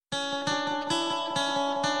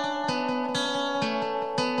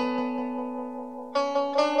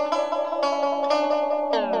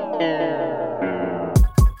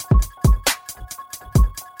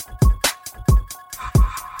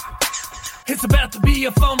It's about to be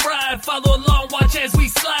a fun ride. Follow along, watch as we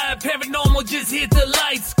slide. Paranormal just hit the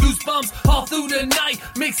lights. Goosebumps all through the night.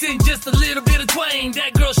 Mixing just a little bit of twang.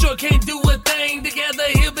 That girl sure can't do a thing. Together,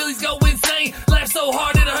 hillbillies go insane. Laugh so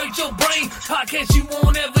hard it'll hurt your brain. Podcast you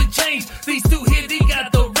won't ever change. These two here, they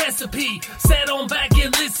got the recipe. Sit on back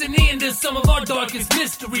and listen in to some of our darkest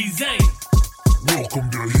mysteries, eh?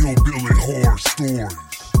 Welcome to Hillbilly Horror Stories.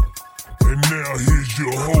 And now here's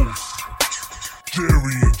your hosts,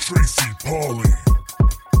 Jerry and Tracy Polly,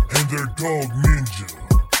 and their dog Ninja.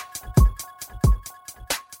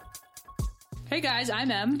 Hey guys,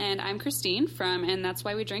 I'm Em. And I'm Christine from And That's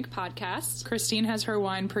Why We Drink podcast. Christine has her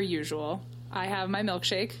wine per usual. I have my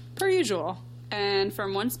milkshake per usual. And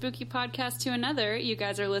from one spooky podcast to another, you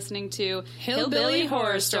guys are listening to Hillbilly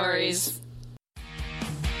Horror Stories.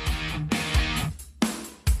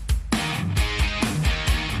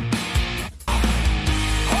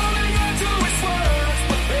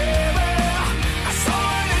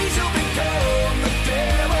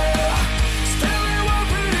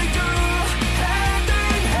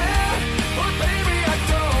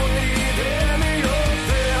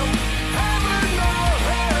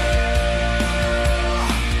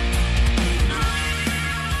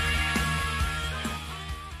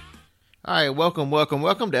 Hi, welcome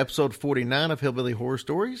to episode 49 of Hillbilly Horror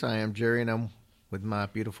Stories. I am Jerry, and I'm with my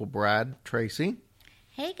beautiful bride, Tracy.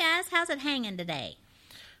 Hey guys, how's it hanging today?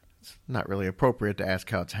 It's not really appropriate to ask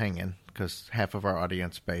how it's hanging, because half of our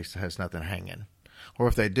audience base has nothing hanging. Or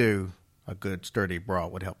if they do, a good sturdy bra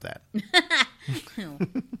would help that.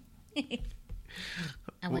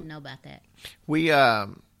 I wouldn't know about that. We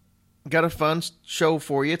got a fun show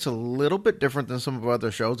for you. It's a little bit different than some of our other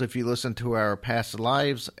shows. If you listen to our Past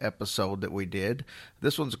Lives episode that we did,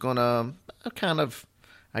 this one's going to kind of,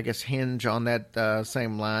 I guess, hinge on that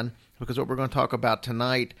same line, because what we're going to talk about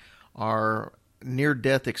tonight are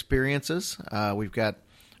near-death experiences. We've got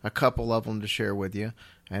a couple of them to share with you,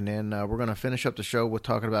 and then we're going to finish up the show with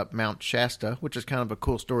talking about Mount Shasta, which is kind of a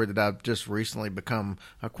cool story that I've just recently become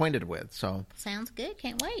acquainted with. So Sounds good.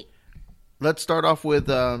 Can't wait. let's start off with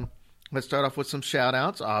some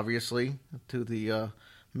shout-outs, obviously, to the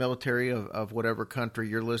military of whatever country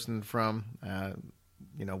you're listening from.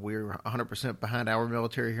 We're 100% behind our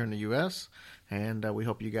military here in the U.S., and we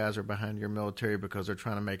hope you guys are behind your military because they're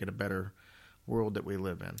trying to make it a better world that we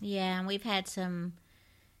live in. Yeah, and we've had some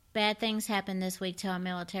bad things happen this week to our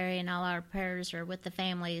military, and all our prayers are with the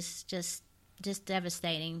families. Just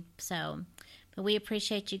devastating. So, but we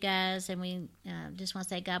appreciate you guys, and we just want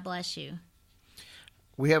to say God bless you.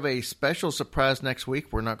 We have a special surprise next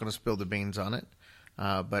week. We're not going to spill the beans on it,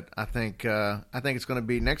 but I think it's going to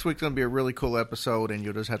be next week's going to be a really cool episode, and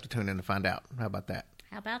you'll just have to tune in to find out. How about that?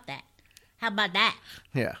 How about that? How about that?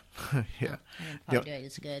 Yeah, yeah. I didn't probably do it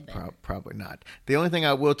as good, but Probably not. The only thing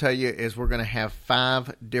I will tell you is we're going to have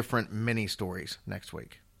 5 different mini stories next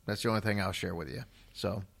week. That's the only thing I'll share with you.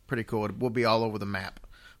 So pretty cool. We'll be all over the map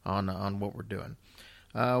on what we're doing.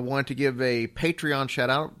 Wanted to give a Patreon shout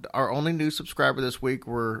out. Our only new subscriber this week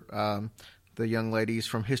were the young ladies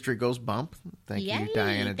from History Goes Bump. Thank you,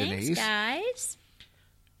 Diane and thanks, Denise. Guys.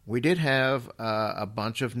 We did have a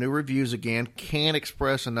bunch of new reviews again. Can't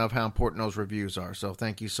express enough how important those reviews are. So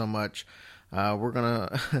thank you so much. We're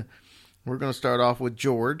gonna start off with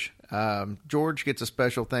George. George gets a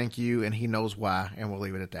special thank you, and he knows why, and we'll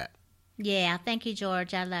leave it at that. Yeah, thank you,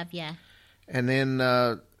 George. I love you. And then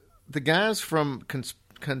the guys from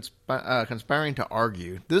Conspiring to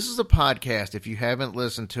Argue. This is a podcast. If you haven't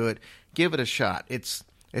listened to it, give it a shot. It's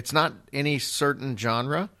not any certain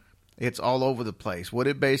genre. It's all over the place. What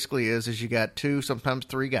it basically is you got 2, sometimes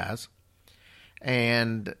 3 guys,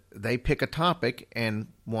 and they pick a topic, and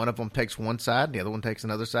one of them takes one side, and the other one takes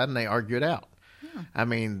another side, and they argue it out. Yeah. I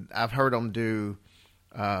mean, I've heard them do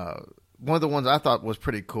one of the ones I thought was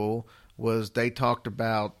pretty cool was they talked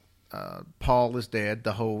about Paul is dead,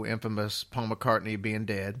 the whole infamous Paul McCartney being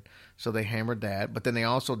dead. So they hammered that. But then they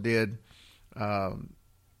also did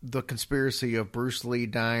the conspiracy of Bruce Lee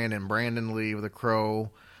dying and Brandon Lee with a crow.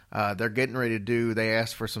 They're getting ready to do, they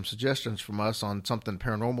asked for some suggestions from us on something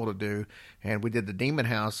paranormal to do. And we did the Demon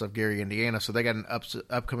House of Gary, Indiana. So they got an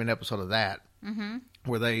upcoming episode of that. Mm-hmm.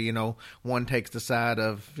 Where they, one takes the side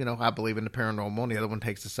of, I believe in the paranormal, and the other one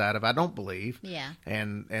takes the side of I don't believe. Yeah.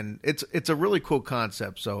 And it's a really cool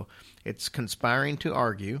concept. So it's Conspiring to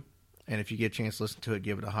Argue. And if you get a chance to listen to it,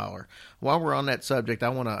 give it a holler. While we're on that subject, I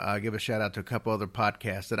want to give a shout out to a couple other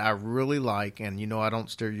podcasts that I really like. And I don't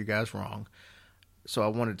steer you guys wrong. So I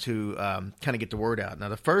wanted to kind of get the word out. Now,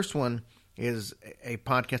 the first one is a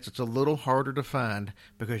podcast that's a little harder to find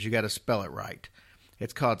because you got to spell it right.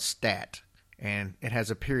 It's called Stat. And it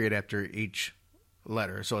has a period after each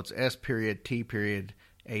letter. So it's S period, T period,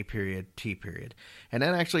 A period, T period. And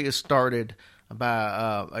that actually is started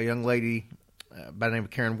by a young lady by the name of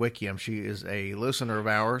Karen Wickham. She is a listener of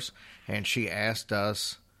ours, and she asked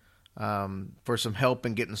us for some help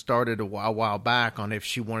in getting started a while back on if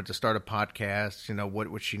she wanted to start a podcast, what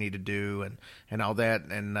would she need to do and all that.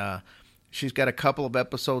 And she's got a couple of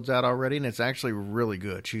episodes out already, and it's actually really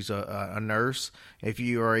good. She's a nurse. If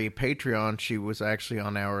you are a Patreon, she was actually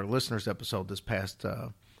on our listeners episode this past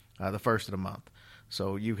the first of the month.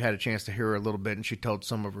 So you had a chance to hear her a little bit, and she told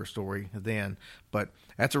some of her story then. But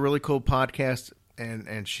that's a really cool podcast,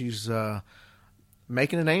 and she's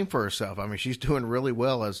making a name for herself. I mean, she's doing really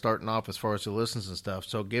well as starting off as far as the listens and stuff.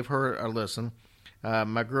 So give her a listen.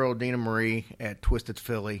 My girl, Dina Marie at Twisted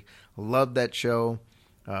Philly, loved that show.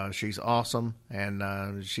 She's awesome,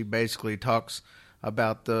 and she basically talks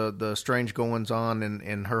about the strange goings on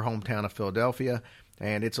in her hometown of Philadelphia.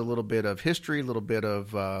 And it's a little bit of history, a little bit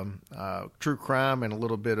of true crime, and a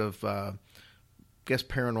little bit of,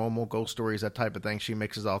 paranormal, ghost stories, that type of thing. She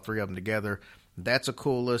mixes all three of them together. That's a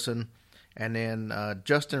cool listen. And then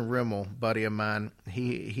Justin Rimmel, buddy of mine,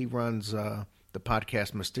 he runs the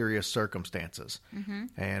podcast Mysterious Circumstances. Mm-hmm.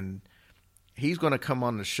 And he's going to come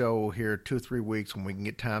on the show here 2 or 3 weeks when we can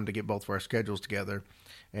get time to get both of our schedules together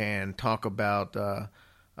and talk about a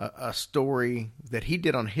story that he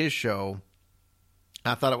did on his show.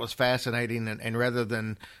 I thought it was fascinating, and rather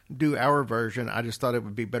than do our version, I just thought it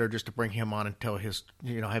would be better just to bring him on and tell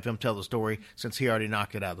have him tell the story, since he already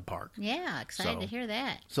knocked it out of the park. Yeah, excited to hear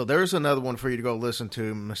that. So there's another one for you to go listen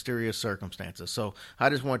to, Mysterious Circumstances. So I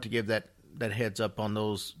just wanted to give that heads up on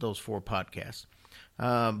those 4 podcasts.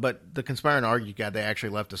 But the Conspire and Argue guy, they actually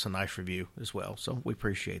left us a nice review as well, so we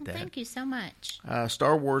appreciate that. Thank you so much.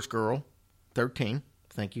 Star Wars Girl 13,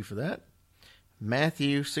 thank you for that.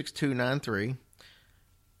 Matthew 6293.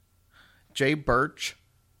 Jay Birch,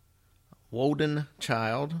 Woden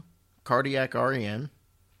Child, Cardiac RN,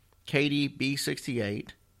 Katie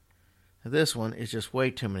B68. This one is just way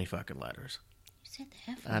too many fucking letters. You said the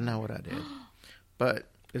F word. I know what I did. But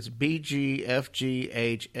it's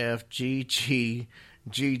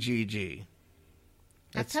BGFGHFGGGGG.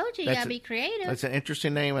 I told you gotta be creative. That's an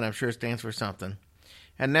interesting name, and I'm sure it stands for something.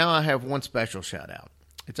 And now I have one special shout out.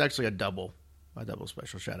 It's actually a double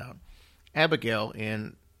special shout out. Abigail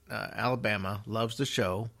in Alabama loves the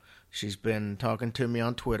show. She's been talking to me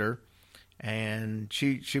on Twitter, and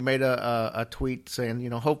she made a tweet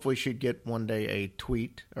saying, hopefully she'd get one day a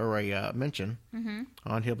tweet or a mention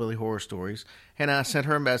on Hillbilly Horror Stories. And I sent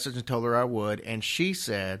her a message and told her I would, and she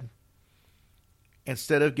said,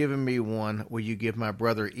 instead of giving me one, will you give my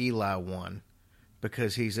brother Eli one?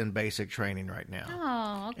 Because he's in basic training right now.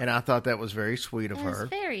 Oh, okay. And I thought that was very sweet of her. That's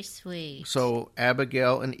very sweet. So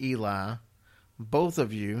Abigail and Eli, both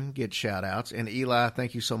of you get shout-outs. And Eli,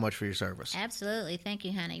 thank you so much for your service. Absolutely. Thank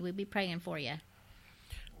you, honey. We'll be praying for you.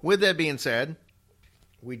 With that being said,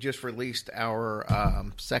 we just released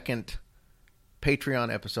our second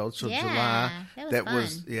Patreon episode. So July. That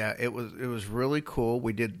was fun. It was really cool.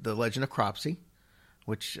 We did The Legend of Cropsey,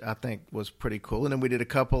 which I think was pretty cool. And then we did a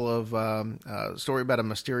couple of story about a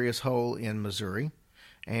mysterious hole in Missouri.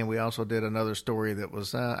 And we also did another story that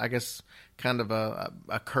was, I guess, kind of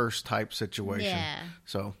a curse type situation. Yeah.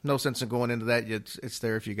 So no sense in going into that. It's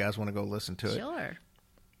there if you guys want to go listen to it. Sure.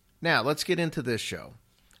 Now, let's get into this show.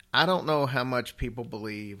 I don't know how much people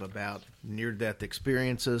believe about near-death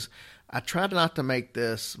experiences. I tried not to make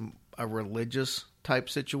this a religious type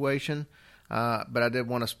situation, but I did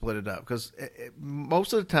want to split it up. Because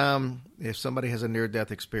most of the time, if somebody has a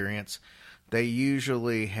near-death experience, they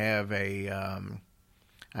usually have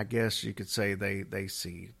I guess you could say they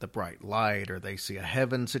see the bright light, or they see a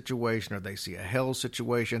heaven situation, or they see a hell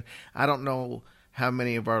situation. I don't know how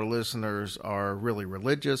many of our listeners are really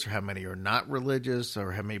religious, or how many are not religious,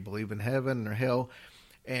 or how many believe in heaven or hell.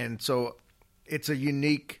 And so it's a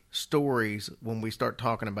unique stories when we start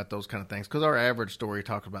talking about those kind of things, because our average story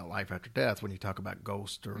talks about life after death when you talk about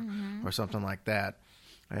ghosts or something like that.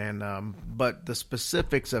 And but the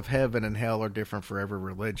specifics of heaven and hell are different for every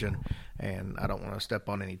religion, and I don't want to step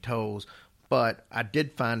on any toes. But I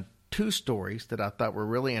did find 2 stories that I thought were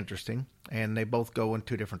really interesting, and they both go in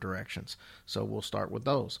 2 different directions. So we'll start with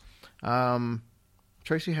those.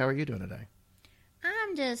 Tracy, how are you doing today?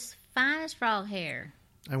 I'm just fine as frog hair.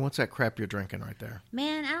 And what's that crap you're drinking right there?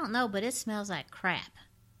 Man, I don't know, but it smells like crap.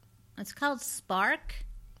 It's called Spark.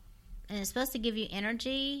 And it's supposed to give you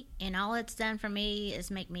energy, and all it's done for me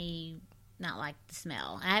is make me not like the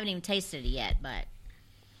smell. I haven't even tasted it yet, but...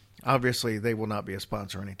 Obviously, they will not be a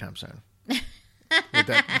sponsor anytime soon. with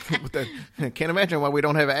that, can't imagine why we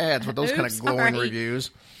don't have ads with those kind of glowing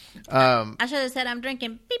reviews. I should have said I'm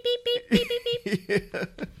drinking beep, beep, beep, beep, beep,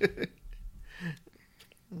 beep.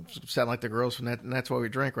 Sound like the girls from that, and that's why we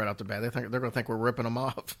drink right off the bat. They're going to think we're ripping them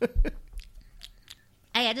off.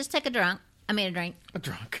 Hey, I just took a drink. A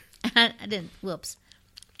drunk. I didn't. Whoops.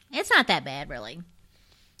 It's not that bad, really.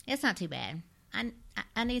 It's not too bad.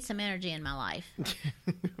 I need some energy in my life.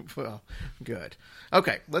 Well, good.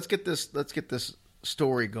 Okay, let's get this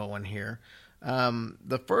story going here.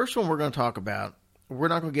 The first one we're going to talk about, we're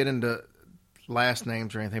not going to get into last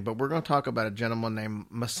names or anything, but we're going to talk about a gentleman named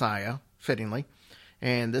Messiah, fittingly.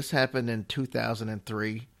 And this happened in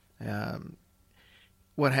 2003.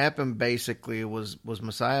 What happened basically was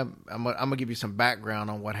Messiah. I'm going to give you some background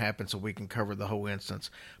on what happened so we can cover the whole instance.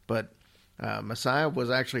 But Messiah was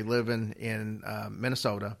actually living in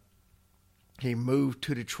Minnesota. He moved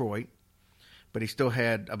to Detroit, but he still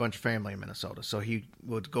had a bunch of family in Minnesota, so he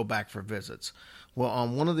would go back for visits. Well,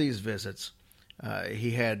 on one of these visits,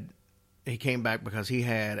 he came back because he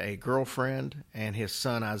had a girlfriend and his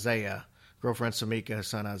son Isaiah. Girlfriend Samika, his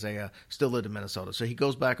son Isaiah, still lived in Minnesota. So he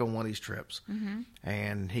goes back on one of these trips,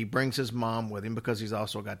 and he brings his mom with him because he's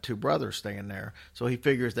also got two brothers staying there. So he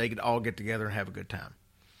figures they could all get together and have a good time.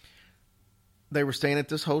 They were staying at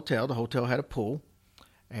this hotel. The hotel had a pool,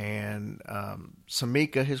 and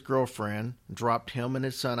Samika, his girlfriend, dropped him and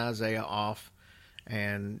his son Isaiah off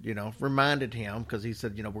and, reminded him, because he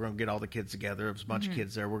said, we're going to get all the kids together. There was a bunch of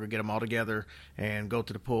kids there. We're going to get them all together and go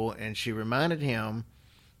to the pool. And she reminded him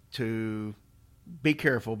to be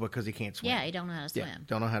careful because he can't swim. Yeah, he don't know how to swim. Yeah,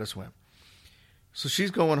 don't know how to swim. So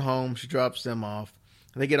she's going home. She drops them off.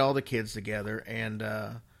 They get all the kids together, and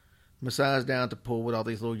Messiah's down at the pool with all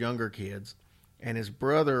these little younger kids. And his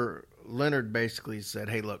brother, Leonard, basically said,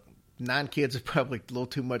 hey, look, 9 kids is probably a little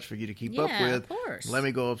too much for you to keep up with. Of course. Let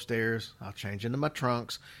me go upstairs. I'll change into my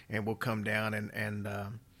trunks, and we'll come down, and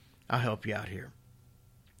I'll help you out here.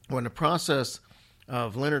 Well, in the process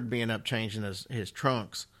of Leonard being up changing his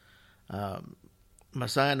trunks,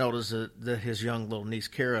 Messiah noticed that his young little niece,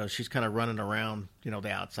 Kara, she's kind of running around, the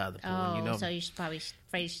outside of the pool. Oh, so you're probably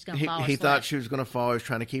afraid she's going to fall or He slip. thought she was going to fall. He was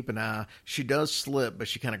trying to keep an eye. She does slip, but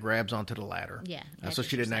she kind of grabs onto the ladder. Yeah. So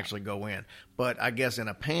she didn't actually go in. But I guess in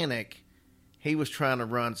a panic, he was trying to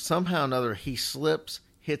run. Somehow or another, he slips,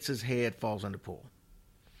 hits his head, falls in the pool.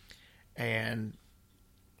 And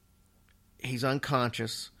he's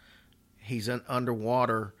unconscious. He's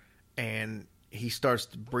underwater, and he starts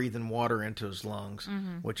breathing water into his lungs,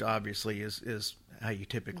 which obviously is how you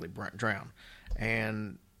typically drown.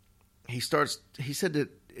 And he said that,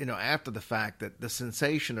 after the fact, that the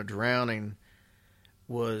sensation of drowning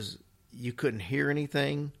was you couldn't hear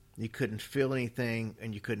anything, you couldn't feel anything,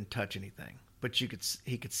 and you couldn't touch anything. But he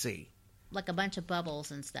could see. Like a bunch of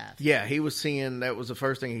bubbles and stuff. Yeah, he was seeing, that was the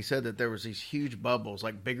first thing he said, that there was these huge bubbles,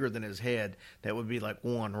 like bigger than his head, that would be like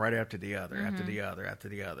one right after the other, after the other, after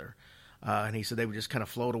the other. And he said they would just kind of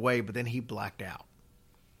float away, but then he blacked out.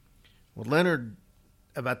 Well, Leonard,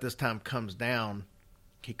 about this time, comes down.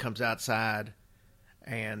 He comes outside,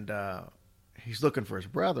 and he's looking for his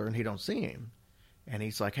brother, and he don't see him. And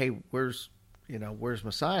he's like, hey, where's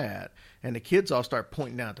Messiah at? And the kids all start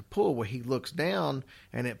pointing down at the pool where he looks down,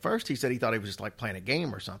 and at first he said he thought he was just like playing a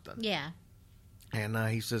game or something. Yeah. And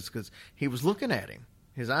he says, because he was looking at him.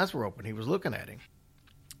 His eyes were open. He was looking at him.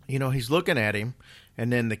 He's looking at him,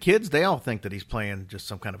 and then the kids, they all think that he's playing just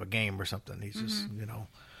some kind of a game or something. He's just,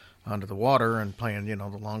 under the water and playing, the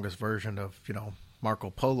longest version of, Marco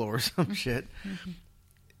Polo or some shit.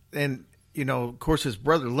 And, of course, his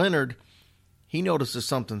brother Leonard, he notices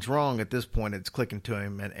something's wrong at this point. It's clicking to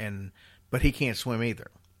him, but he can't swim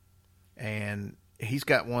either. And he's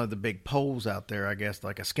got one of the big poles out there, I guess,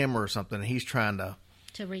 like a skimmer or something, and he's trying to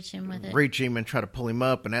reach him with it. Reach him and try to pull him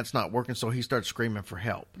up, and that's not working, so he starts screaming for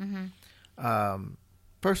help.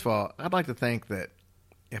 First of all, I'd like to think that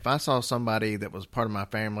if I saw somebody that was part of my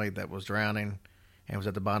family that was drowning and was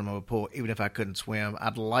at the bottom of a pool, even if I couldn't swim,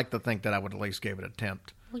 I'd like to think that I would at least give it an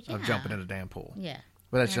attempt of jumping in the damn pool. Yeah.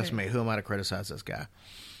 But that's just me. Who am I to criticize this guy?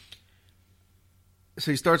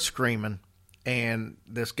 So he starts screaming, and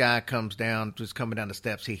this guy comes down, just coming down the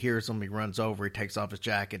steps. He hears him. He runs over. He takes off his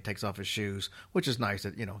jacket, takes off his shoes, which is nice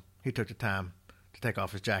that, he took the time to take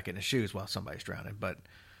off his jacket and his shoes while somebody's drowning. But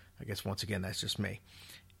I guess, once again, that's just me.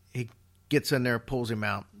 He gets in there, pulls him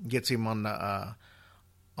out, gets him on the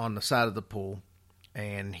side of the pool,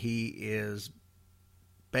 and he is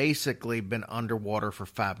basically been underwater for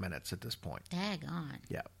 5 minutes at this point. Daggone.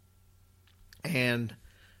 Yeah. And,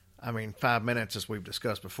 5 minutes, as we've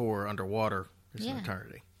discussed before, underwater is an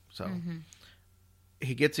eternity. So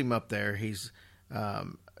he gets him up there. He's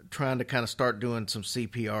trying to kind of start doing some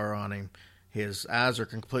CPR on him. His eyes are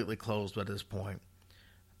completely closed by this point.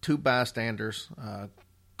 two bystanders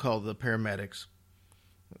called the paramedics.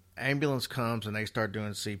 Ambulance comes and they start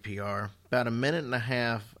doing CPR. About a minute and a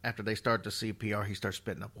half after they start the CPR, he starts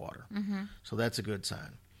spitting up water. Mm-hmm. So that's a good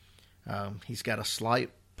sign. He's got a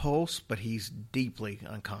slight pulse, but he's deeply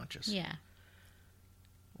unconscious. Yeah.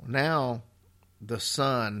 Now, the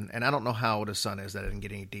son, and I don't know how old his son is, I didn't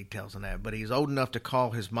get any details on that, but he's old enough to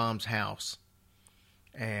call his mom's house.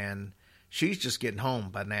 And she's just getting home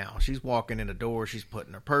by now. She's walking in the door. She's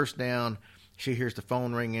putting her purse down. She hears the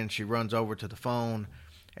phone ringing. She runs over to the phone,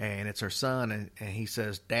 and it's her son. And he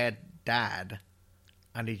says, "Dad died.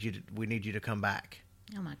 We need you to come back."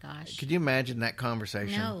 Oh my gosh! Could you imagine that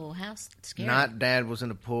conversation? No, how scary! Not Dad was in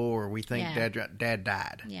the pool, or we think Dad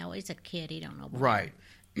died. Yeah, well, he's a kid. He don't know. Right.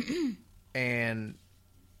 And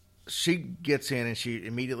she gets in and she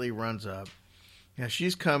immediately runs up. Now,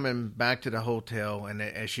 she's coming back to the hotel, and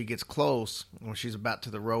as she gets close, when she's about to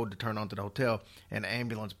the road to turn onto the hotel, an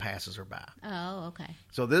ambulance passes her by. Oh, okay.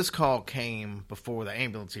 So this call came before the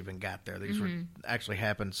ambulance even got there. These were actually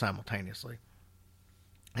happened simultaneously.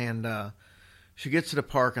 And she gets to the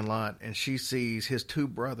parking lot, and she sees his two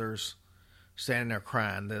brothers standing there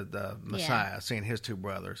crying, the Messiah, seeing his two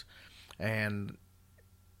brothers. And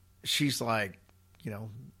she's like,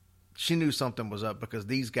 she knew something was up because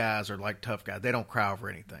these guys are like tough guys. They don't cry over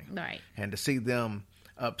anything. Right. And to see them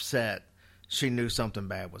upset, she knew something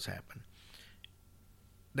bad was happening.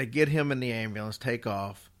 They get him in the ambulance, take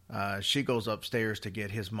off. She goes upstairs to get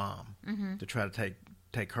his mom to try to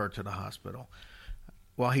take her to the hospital.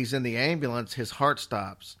 While he's in the ambulance, his heart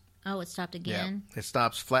stops. Oh, it stopped again? Yeah, it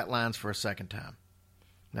stops, flatlines for a second time.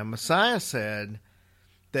 Now, Messiah said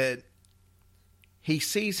that he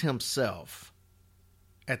sees himself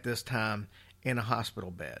at this time in a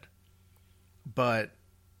hospital bed, but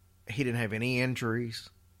he didn't have any injuries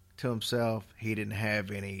to himself. He didn't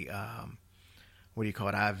have any,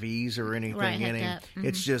 IVs or anything in him. Mm-hmm.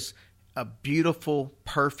 It's just a beautiful,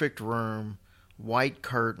 perfect room, white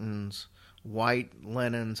curtains, white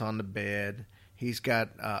linens on the bed. He's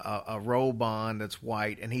got a robe on that's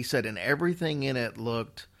white, and he said, and everything in it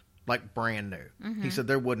looked like brand new. Mm-hmm. He said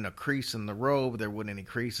there wasn't a crease in the robe, there wasn't any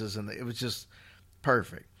creases, and it was just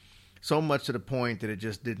perfect. So much to the point that it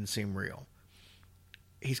just didn't seem real.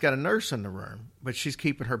 He's got a nurse in the room, but she's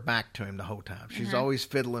keeping her back to him the whole time. She's always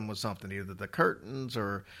fiddling with something, either the curtains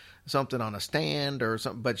or something on a stand or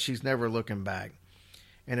something, but she's never looking back.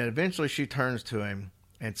 And then eventually she turns to him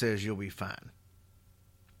and says, "You'll be fine."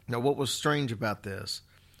 Now, what was strange about this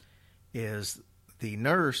is the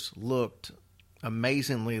nurse looked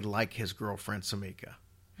amazingly like his girlfriend, Samika.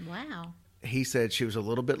 Wow. He said she was a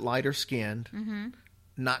little bit lighter skinned,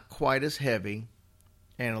 not quite as heavy,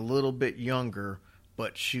 and a little bit younger,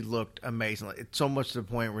 but she looked amazing. It's so much to the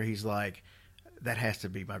point where he's like, that has to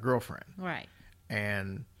be my girlfriend. Right.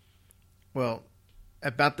 And, well,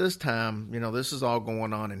 about this time, this is all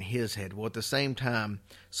going on in his head. Well, at the same time,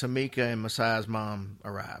 Samika and Messiah's mom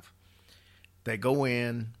arrive. They go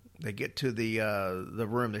in. They get to the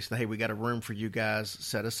room. They say, "Hey, we got a room for you guys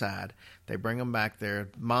set aside." They bring them back there.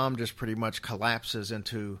 Mom just pretty much collapses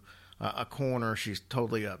into a corner. She's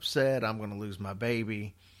totally upset. "I'm going to lose my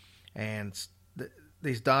baby." And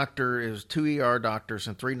these doctors, 2 ER doctors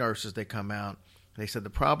and 3 nurses, they come out. They said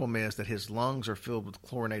the problem is that his lungs are filled with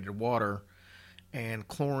chlorinated water, and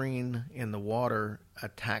chlorine in the water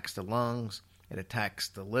attacks the lungs. It attacks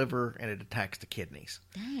the liver, and it attacks the kidneys.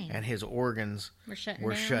 Dang. And his organs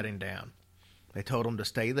were shutting down. They told him to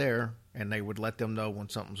stay there, and they would let them know when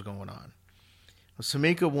something was going on. Well,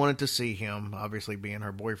 Samika wanted to see him, obviously being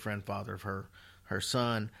her boyfriend, father of her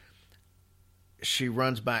son. She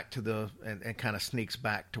runs back to and kind of sneaks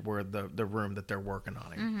back to where the room that they're working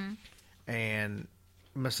on him. And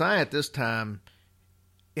Messiah at this time,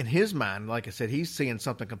 in his mind, like I said, he's seeing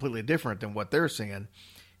something completely different than what they're seeing.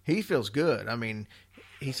 He feels good. I mean,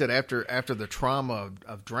 he said after the trauma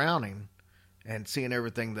of drowning and seeing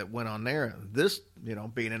everything that went on there, this,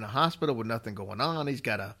 being in a hospital with nothing going on, he's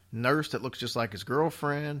got a nurse that looks just like his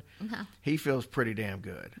girlfriend. He feels pretty damn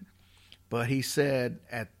good. But he said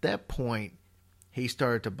at that point, he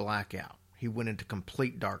started to black out. He went into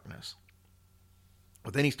complete darkness.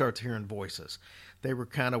 But then he starts hearing voices. They were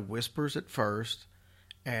kind of whispers at first,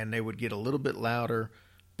 and they would get a little bit louder,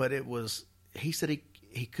 but he said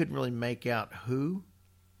he couldn't really make out who,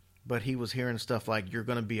 but he was hearing stuff like, "You're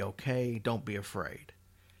going to be okay, don't be afraid."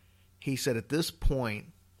 He said at this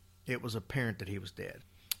point, it was apparent that he was dead.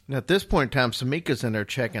 Now at this point in time, Samika's in there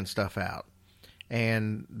checking stuff out,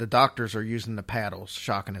 and the doctors are using the paddles,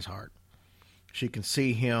 shocking his heart. She can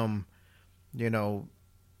see him,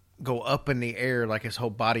 go up in the air like his whole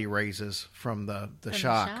body raises from the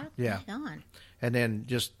shock. Yeah. and then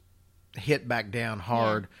just hit back down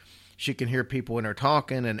hard. Yeah. She can hear people when they're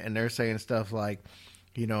talking, and they're saying stuff like,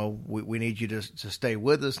 you know, we need you to stay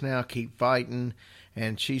with us now, keep fighting.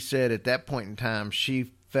 And she said at that point in time,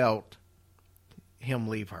 she felt him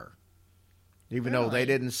leave her. Even though they Really?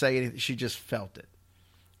 didn't say anything, she just felt it.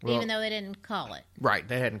 Well, Even though they didn't call it. right,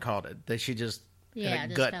 they hadn't called it. She just Yeah, had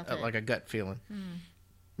a just gut, felt it. like a gut feeling.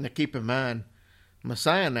 Now, keep in mind,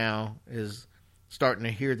 Messiah now is starting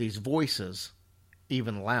to hear these voices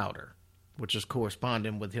even louder, which is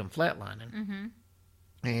corresponding with him flatlining. Mm-hmm.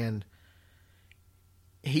 And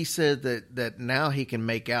he said that now he can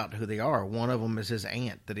make out who they are. One of them is his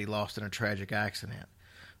aunt that he lost in a tragic accident.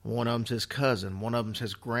 One of them's his cousin. One of them's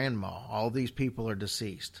his grandma. All these people are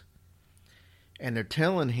deceased. And they're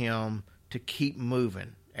telling him to keep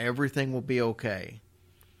moving. Everything will be okay.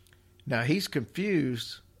 Now, he's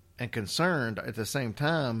confused and concerned at the same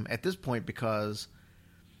time at this point because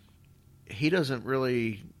he doesn't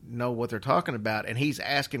really know what they're talking about, and he's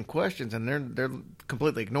asking questions, and they're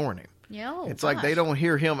completely ignoring him. Yeah, It's like they don't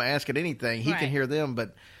hear him asking anything. He Right. can hear them,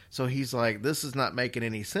 but so he's like, this is not making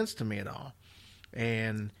any sense to me at all.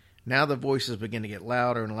 And now the voices begin to get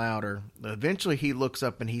louder and louder. Eventually he looks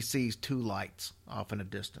up and he sees two lights off in the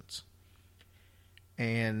distance.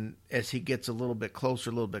 And as he gets a little bit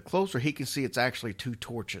closer, he can see it's actually two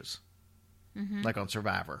torches, like on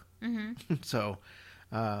Survivor. Mm-hmm. So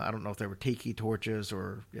I don't know if they were tiki torches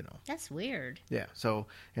or, you know. That's weird. Yeah, so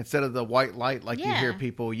instead of the white light like you hear Yeah.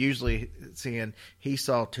 people usually seeing, he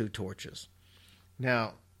saw two torches.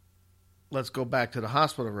 Now, let's go back to the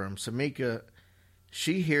hospital room. Samika,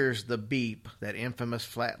 she hears the beep, that infamous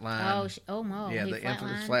flatline. He The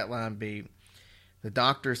infamous flatlined? flatline beep. The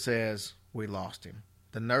doctor says, we lost him.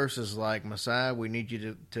 The nurse is like, Messiah, we need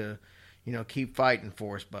you to keep fighting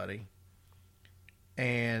for us, buddy.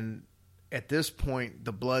 And at this point,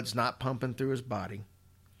 the blood's not pumping through his body.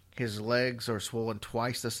 His legs are swollen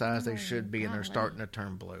twice the size they should be, and they're golly. starting to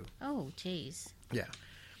turn blue. Oh, jeez. Yeah.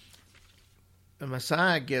 The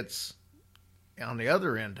Messiah gets on the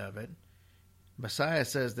other end of it. Messiah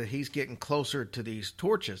says that he's getting closer to these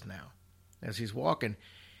torches now. As he's walking,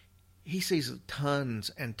 he sees tons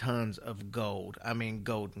and tons of gold. I mean,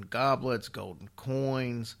 golden goblets, golden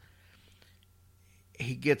coins.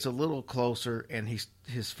 He gets a little closer, and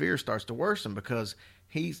his fear starts to worsen because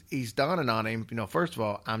he's dawning on him. First of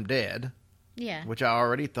all, I'm dead, Yeah. which I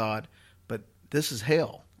already thought, but this is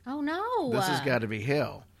hell. Oh, no. This has got to be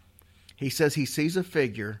hell. He says he sees a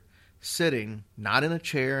figure sitting, not in a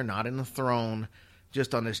chair, not in a throne,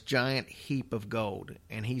 just on this giant heap of gold.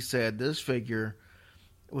 And he said this figure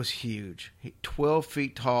was huge. 12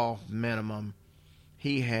 feet tall minimum.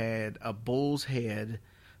 He had a bull's head,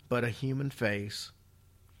 but a human face.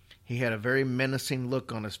 He had a very menacing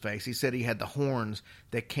look on his face. He said he had the horns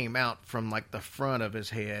that came out from like the front of his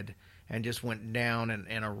head and just went down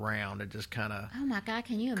and around. It just kind of Oh, my God.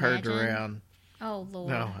 Can you curved imagine? around. Oh, Lord.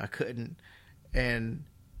 No, I couldn't. And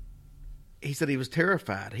he said he was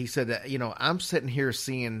terrified. He said that, I'm sitting here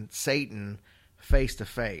seeing Satan face to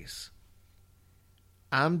face.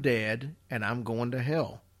 I'm dead and I'm going to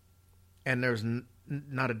hell. And there's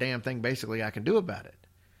not a damn thing basically I can do about it.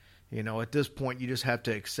 At this point, you just have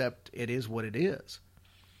to accept it is what it is.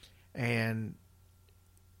 And,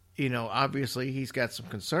 obviously he's got some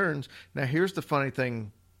concerns. Now, here's the funny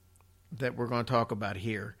thing that we're going to talk about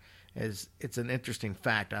here. Is it's an interesting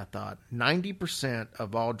fact, I thought. 90%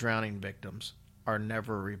 of all drowning victims are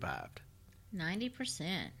never revived. 90%.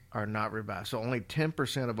 Are not revived. So only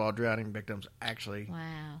 10% of all drowning victims actually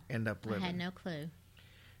Wow. end up living. I had no clue.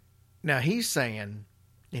 Now, he's saying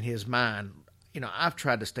in his mind, I've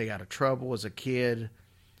tried to stay out of trouble as a kid,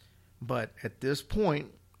 but at this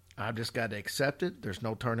point, I've just got to accept it. There's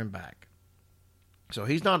no turning back. So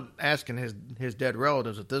he's not asking his dead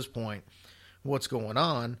relatives at this point what's going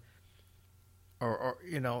on. Or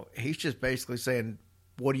he's just basically saying,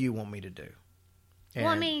 what do you want me to do?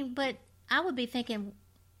 But I would be thinking,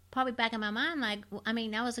 probably back in my mind, like,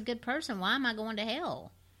 I was a good person. Why am I going to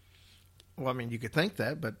hell? Well, you could think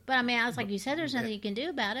that, but But, I was like, you said there's nothing you can do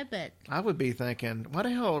about it, but... I would be thinking, why the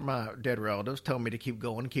hell are my dead relatives telling me to keep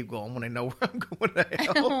going when they know where I'm going to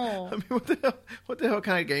hell? Oh. What the hell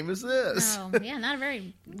kind of game is this? Oh, yeah, not a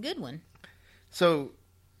very good one. So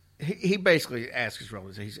he basically asks his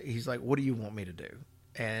relatives, he's like, what do you want me to do?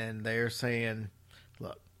 And they're saying,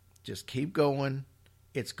 look, just keep going.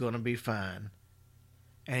 It's going to be fine.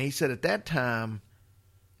 And he said at that time,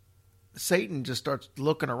 Satan just starts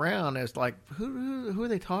looking around as like, who are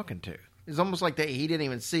they talking to? It's almost like Satan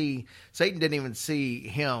didn't even see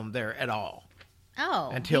him there at all.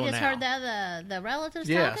 Oh, Until he just now. heard the relatives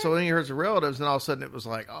Yeah, talking? so then he heard the relatives, and all of a sudden it was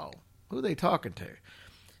like, oh, Who are they talking to?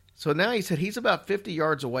 So now he said he's about 50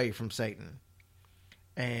 yards away from Satan.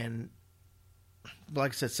 And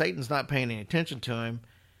like I said, Satan's not paying any attention to him.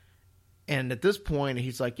 And at this point,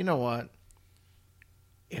 he's like, you know what?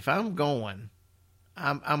 If I'm going,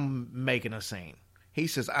 I'm making a scene. He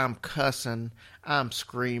says, I'm cussing, I'm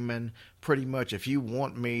screaming. Pretty much, if you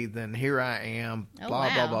want me, then here I am,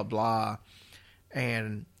 blah, blah, blah, blah.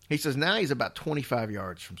 And he says now he's about 25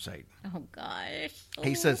 yards from Satan. Oh, gosh.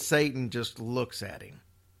 He says Satan just looks at him.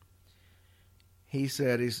 He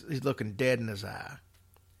said he's looking dead in his eye.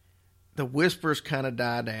 The whispers kind of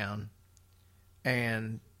die down.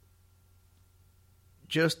 And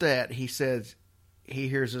just that, he says he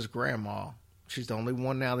hears his grandma. She's the only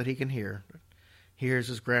one now that he can hear. He hears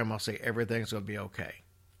his grandma say everything's going to be okay.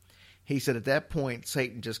 He said at that point,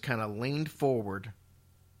 Satan just kind of leaned forward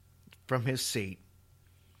from his seat,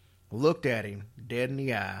 looked at him dead in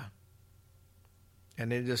the eye,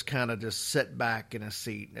 and then just kind of just sat back in his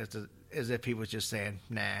seat as if he was just saying,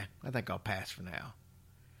 nah, I think I'll pass for now.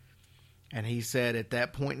 And he said at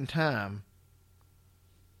that point in time,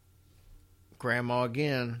 Grandma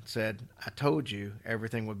again said, I told you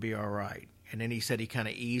everything would be all right. And then he said he kind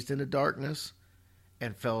of eased into darkness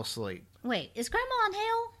and fell asleep. Wait, is Grandma in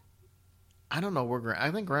hell? I don't know where.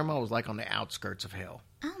 I think Grandma was like on the outskirts of hell.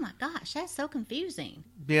 Oh my gosh, that's so confusing.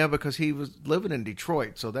 Yeah, because he was living in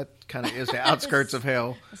Detroit, so that kind of is the outskirts of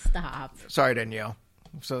hell. Stop. Sorry, Danielle.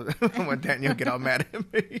 So when Danielle get all mad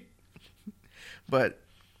at me, but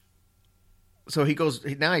so he goes.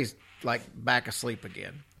 Now he's like back asleep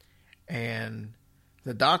again, and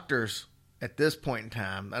the doctors at this point in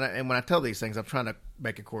time, and when I tell these things, I'm trying to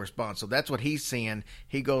make it correspond. So that's what he's seeing.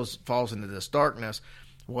 He falls into this darkness.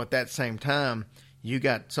 Well, at that same time, you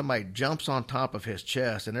got somebody jumps on top of his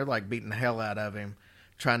chest, and they're like beating the hell out of him,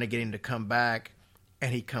 trying to get him to come back,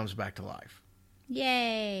 and he comes back to life.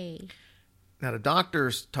 Yay. Now, the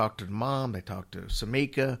doctors talk to the mom, they talk to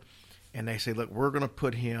Samika, and they say, look, we're going to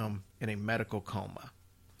put him in a medical coma.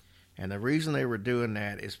 And the reason they were doing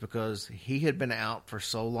that is because he had been out for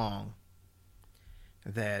so long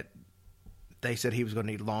that they said he was going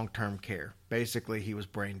to need long-term care. Basically, he was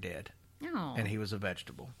brain dead. Oh. And he was a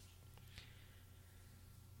vegetable.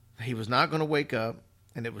 He was not going to wake up,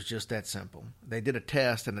 and it was just that simple. They did a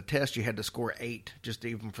test, and the test you had to score 8 just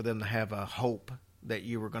even for them to have a hope that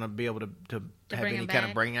you were going to be able to have any kind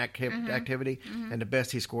of brain activity. Mm-hmm. And the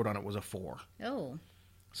best he scored on it was a 4. Oh.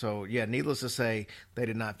 So, yeah, needless to say, they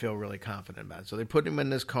did not feel really confident about it. So they put him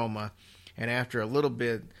in this coma, and after a little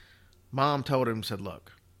bit, Mom told him, said,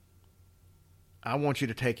 look, I want you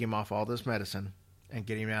to take him off all this medicine and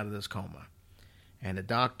get him out of this coma. And the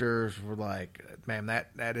doctors were like, man,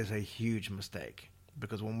 that is a huge mistake.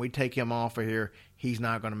 Because when we take him off of here, he's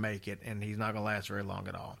not going to make it, and he's not going to last very long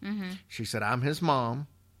at all. Mm-hmm. She said, I'm his mom,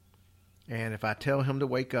 and if I tell him to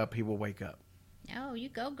wake up, he will wake up. Oh, you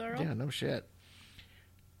go, girl. Yeah, no shit.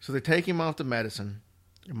 So they take him off the medicine.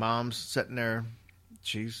 Your mom's sitting there.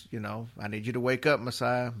 She's, I need you to wake up,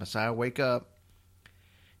 Messiah. Messiah, wake up.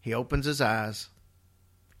 He opens his eyes,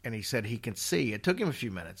 and he said he can see. It took him a few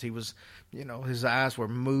minutes. He was, his eyes were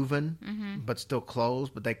moving, but still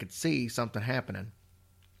closed, but they could see something happening.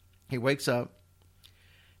 He wakes up,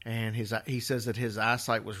 and he says that his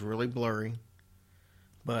eyesight was really blurry,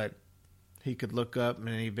 but he could look up, and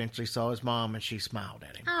he eventually saw his mom, and she smiled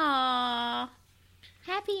at him. Aww.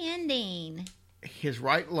 Happy ending. His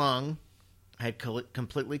right lung had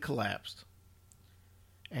completely collapsed,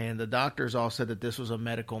 and the doctors all said that this was a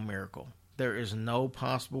medical miracle. There is no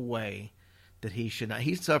possible way that he should not.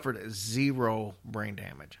 He suffered 0 brain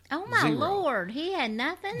damage. Oh, my 0. Lord. He had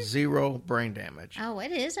nothing? 0 brain damage. Oh,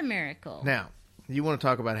 it is a miracle. Now, you want to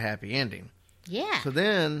talk about a happy ending. Yeah. So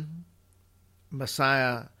then,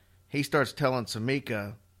 Messiah, he starts telling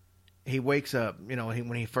Samika, he wakes up,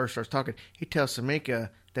 when he first starts talking, he tells Samika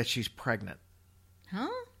that she's pregnant. Huh?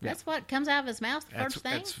 That's what comes out of his mouth first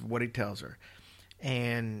thing? That's what he tells her.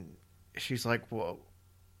 And she's like, well,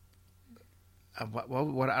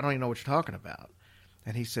 what? I don't even know what you're talking about.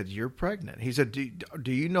 And he said, you're pregnant. He said,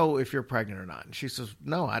 do you know if you're pregnant or not? And she says,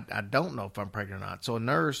 no, I don't know if I'm pregnant or not. So a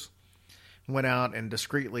nurse went out and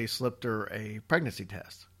discreetly slipped her a pregnancy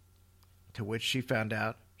test, to which she found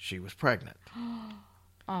out she was pregnant.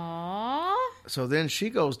 Aww. So then she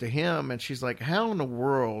goes to him, and she's like, how in the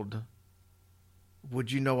world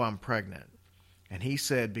would you know I'm pregnant? And he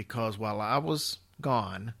said, because while I was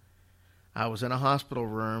gone, I was in a hospital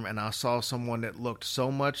room, and I saw someone that looked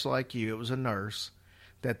so much like you, it was a nurse,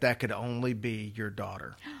 that could only be your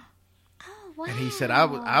daughter. Oh, wow. And he said,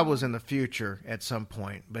 I was in the future at some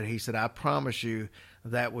point, but he said, I promise you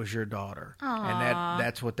that was your daughter. Aw. And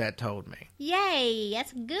that's what that told me. Yay,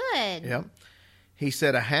 that's good. Yep. He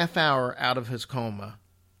said a half hour out of his coma,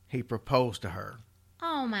 he proposed to her.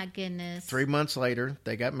 Oh, my goodness. 3 months later,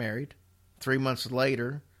 they got married. 3 months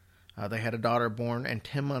later, they had a daughter born, and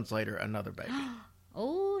 10 months later, another baby.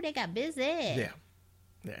 Oh, they got busy. Yeah,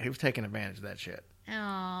 he was taking advantage of that shit.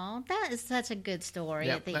 Oh, that is such a good story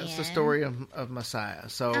Yep, at the end. that's the story of Messiah.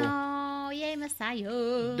 So, Oh, yay,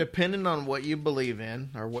 Messiah. depending on what you believe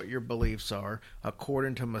in or what your beliefs are,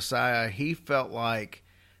 according to Messiah, he felt like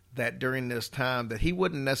that during this time that he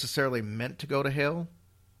wasn't necessarily meant to go to hell,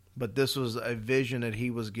 but this was a vision that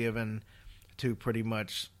he was given to pretty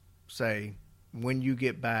much say, when you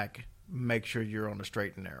get back, make sure you're on the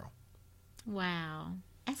straight and narrow. Wow.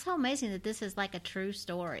 That's so amazing that this is like a true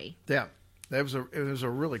story. Yeah. It was a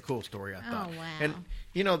really cool story, I thought. Oh, wow.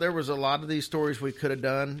 And, there was a lot of these stories we could have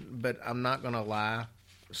done, but I'm not going to lie.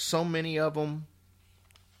 So many of them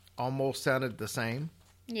almost sounded the same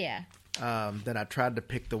Yeah. that I tried to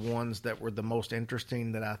pick the ones that were the most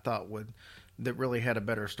interesting that I thought that really had a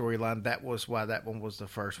better storyline. That was why that one was the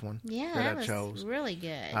first one Yeah, that that I was chose. really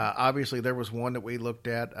good. Obviously, there was one that we looked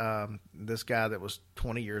at. This guy that was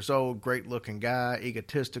 20 years old, great-looking guy,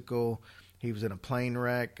 egotistical. He was in a plane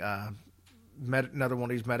wreck. Another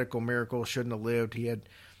one of these medical miracles, shouldn't have lived. He had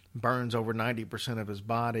burns over 90% of his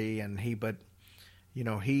body, and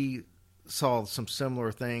he saw some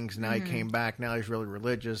similar things. Now he came back. Now he's really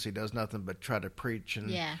religious. He does nothing but try to preach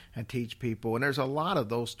and teach people. And there's a lot of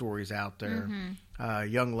those stories out there. A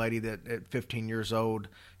young lady that at 15 years old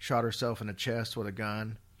shot herself in the chest with a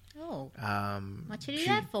gun. Oh. What'd you do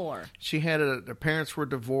that for? She had her parents were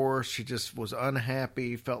divorced. She just was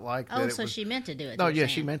unhappy. Felt like that. Oh, it so was, she meant to do it. Oh, you're yeah, saying.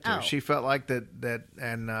 she meant to. Oh. She felt like that,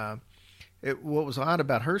 and what was odd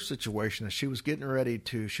about her situation is she was getting ready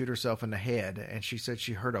to shoot herself in the head, and she said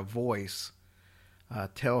she heard a voice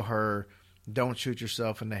tell her, "Don't shoot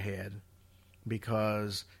yourself in the head,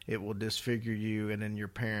 because it will disfigure you, and then your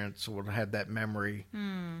parents will have that memory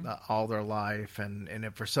all their life, and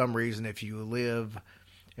if for some reason if you live."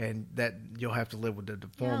 And that you'll have to live with the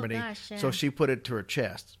deformity. Oh, gosh, yeah. So she put it to her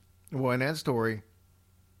chest. Well, in that story,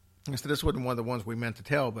 so this wasn't one of the ones we meant to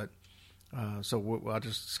tell, but so I'll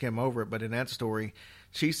just skim over it. But in that story,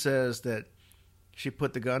 she says that she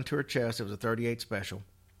put the gun to her chest. It was a .38 special,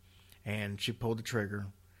 and she pulled the trigger.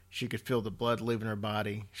 She could feel the blood leaving her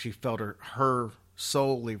body. She felt her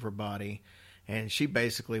soul leave her body, and she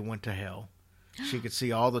basically went to hell. She could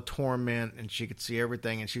see all the torment, and she could see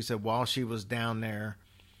everything. And she said while she was down there,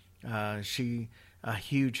 a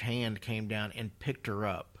huge hand came down and picked her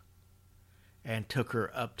up and took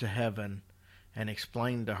her up to heaven and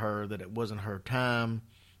explained to her that it wasn't her time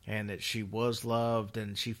and that she was loved,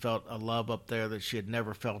 and she felt a love up there that she had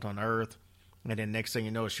never felt on earth. And then next thing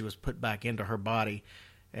you know, she was put back into her body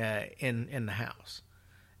in the house.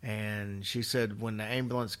 And she said when the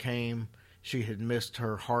ambulance came, she had missed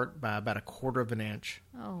her heart by about 1/4 of an inch.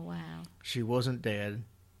 Oh, wow. She wasn't dead.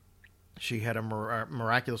 She had a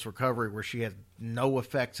miraculous recovery where she had no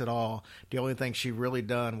effects at all. The only thing she really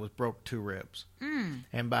done was broke 2 ribs.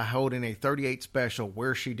 And by holding a .38 special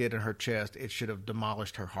where she did in her chest, it should have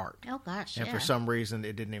demolished her heart. Oh, gosh, And yeah. for some reason,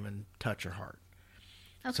 it didn't even touch her heart.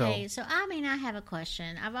 Okay, so I have a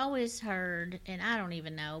question. I've always heard, and I don't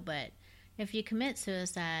even know, but if you commit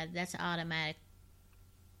suicide, that's automatic.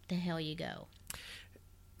 The hell you go.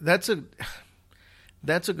 That's a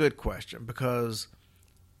good question, because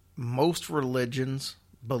most religions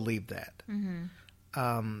believe that.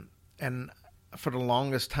 And for the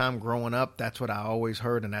longest time growing up, that's what I always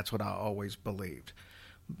heard, and that's what I always believed.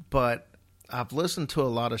 But I've listened to a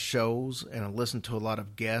lot of shows, and I've listened to a lot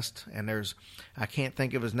of guests, and I can't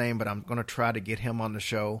think of his name, but I'm going to try to get him on the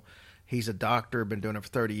show. He's a doctor, been doing it for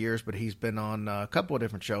 30 years, but he's been on a couple of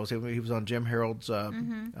different shows. He was on Jim Harold's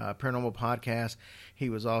Paranormal Podcast. He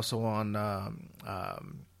was also on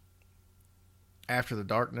After the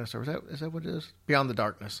Darkness, or is that what it is? Beyond the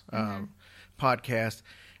Darkness podcast.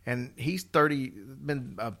 And he's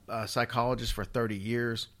been a psychologist for 30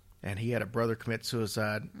 years, and he had a brother commit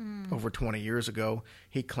suicide over 20 years ago.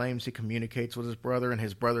 He claims he communicates with his brother, and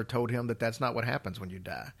his brother told him that that's not what happens when you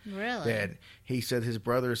die. Really? That he said his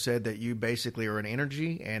brother said that you basically are an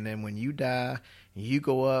energy, and then when you die, you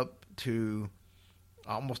go up to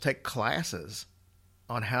almost take classes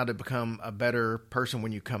on how to become a better person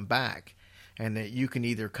when you come back. And that you can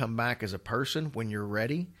either come back as a person when you're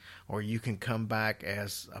ready, or you can come back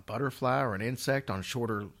as a butterfly or an insect on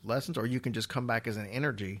shorter lessons, or you can just come back as an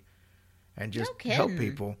energy and just help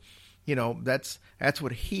people. That's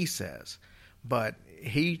what he says. But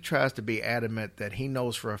he tries to be adamant that he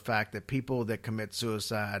knows for a fact that people that commit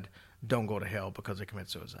suicide don't go to hell because they commit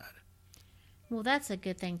suicide. Well, that's a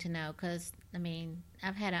good thing to know because, I mean,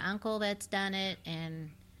 I've had an uncle that's done it, and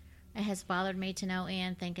it has bothered me to no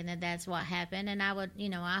end thinking that that's what happened. And I would,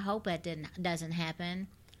 I hope that doesn't happen.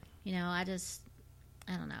 I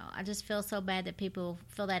don't know. I just feel so bad that people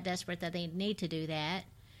feel that desperate that they need to do that.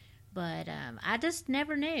 But I just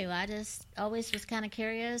never knew. I just always was kind of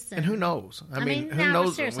curious. And who knows? I mean, who no,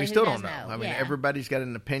 knows? seriously, We still who don't does know. know? I mean, Yeah. everybody's got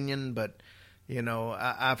an opinion, but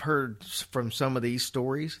I've heard from some of these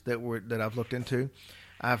stories that I've looked into.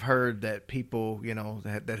 I've heard that people,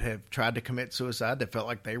 that have tried to commit suicide that felt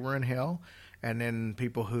like they were in hell, and then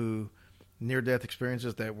people who near-death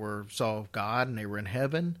experiences that saw God and they were in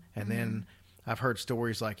heaven, and then I've heard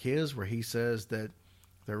stories like his where he says that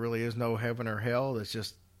there really is no heaven or hell. It's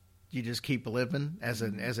just you just keep living as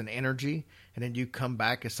an energy, and then you come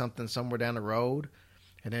back as something somewhere down the road.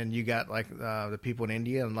 And then you got like the people in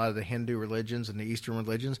India and a lot of the Hindu religions and the Eastern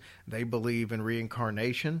religions, they believe in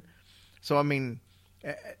reincarnation. So, I mean,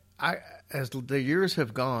 as the years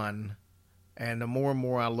have gone and the more and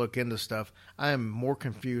more I look into stuff, I am more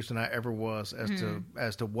confused than I ever was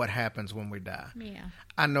as to what happens when we die. Yeah.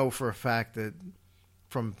 I know for a fact that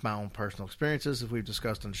from my own personal experiences, as we've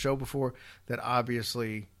discussed on the show before, that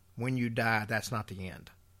obviously when you die, that's not the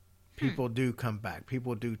end. People do come back.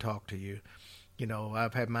 People do talk to you.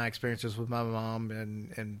 I've had my experiences with my mom,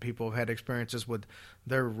 and people have had experiences with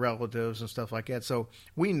their relatives and stuff like that. So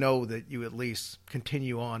we know that you at least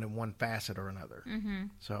continue on in one facet or another. Mm-hmm.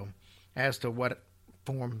 So as to what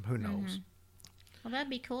form, who knows? Mm-hmm. Well, that'd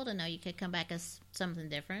be cool to know you could come back as something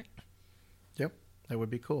different. Yep, that would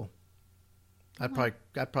be cool. I'd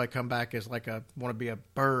probably come back as want to be a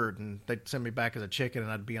bird, and they'd send me back as a chicken,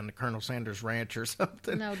 and I'd be on the Colonel Sanders Ranch or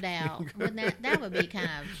something. No doubt. That would be kind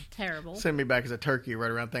of terrible. Send me back as a turkey right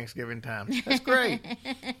around Thanksgiving time. That's great.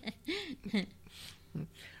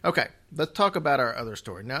 Okay, let's talk about our other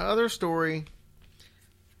story. Now, other story,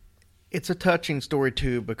 it's a touching story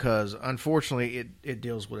too because unfortunately it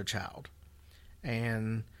deals with a child.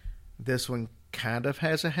 And this one kind of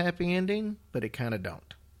has a happy ending, but it kind of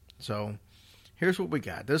don't. So here's what we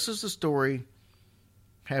got. This is the story,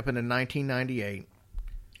 happened in 1998.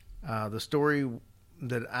 The story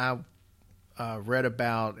that I read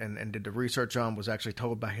about and did the research on was actually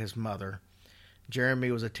told by his mother. Jeremy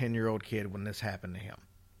was a 10-year-old kid when this happened to him.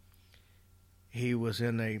 He was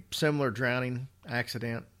in a similar drowning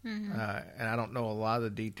accident, and I don't know a lot of the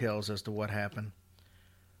details as to what happened,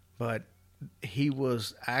 but he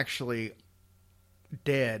was actually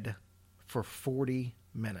dead for 40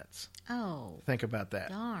 minutes. Oh. Think about that.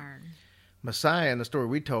 Darn. Messiah in the story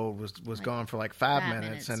we told was gone for like 5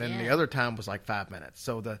 minutes, and then the other time was like 5 minutes.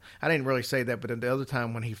 So I didn't really say that, but then the other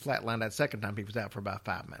time when he flatlined that second time, he was out for about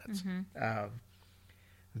 5 minutes.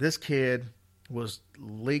 This kid was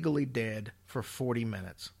legally dead for 40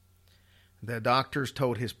 minutes. The doctors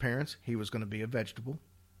told his parents he was going to be a vegetable.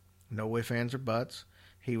 No ifs, ands, or buts.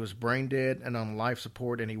 He was brain dead and on life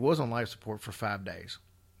support, and he was on life support for 5 days.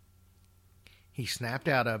 He snapped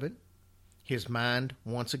out of it. His mind,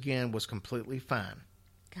 once again, was completely fine.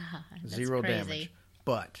 God, that's Zero crazy. damage.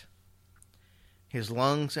 But his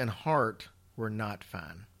lungs and heart were not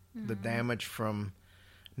fine. The damage from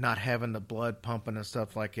not having the blood pumping and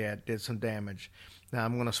stuff like that did some damage. Now,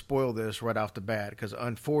 I'm going to spoil this right off the bat because,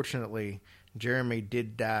 unfortunately, Jeremy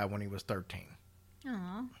did die when he was 13.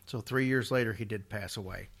 Aw. So 3 years later, he did pass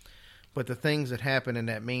away. But the things that happened in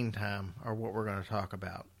that meantime are what we're going to talk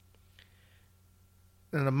about.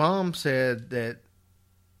 And the mom said that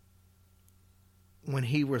when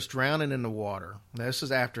he was drowning in the water, now this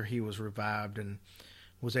is after he was revived and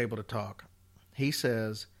was able to talk, he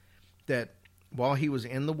says that while he was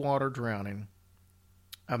in the water drowning,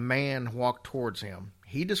 a man walked towards him.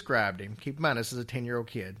 He described him, keep in mind this is a 10-year-old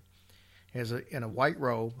kid, in a white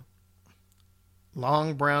robe,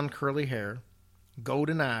 long brown curly hair,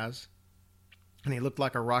 golden eyes, and he looked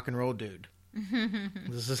like a rock and roll dude.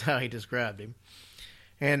 This is how he described him.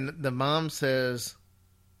 And the mom says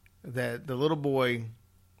that the little boy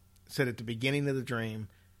said at the beginning of the dream,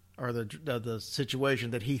 or the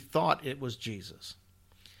situation, that he thought it was Jesus.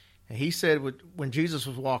 And he said when Jesus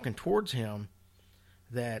was walking towards him,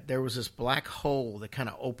 that there was this black hole that kind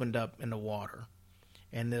of opened up in the water.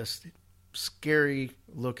 And this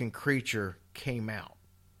scary-looking creature came out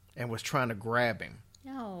and was trying to grab him.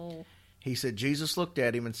 Oh. He said Jesus looked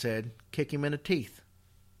at him and said, "Kick him in the teeth."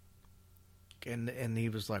 And he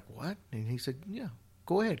was like, "What?" And he said, "Yeah,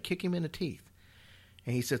 go ahead, kick him in the teeth."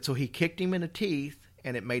 And he said, so he kicked him in the teeth,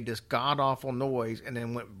 and it made this god-awful noise, and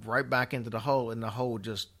then went right back into the hole, and the hole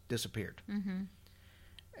just disappeared. Mm-hmm.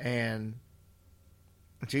 And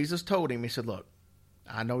Jesus told him, he said, look,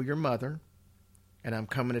 I know your mother, and I'm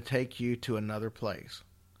coming to take you to another place.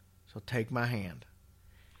 So take my hand.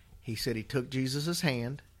 He said he took Jesus'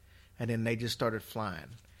 hand, and then they just started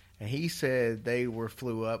flying. And he said they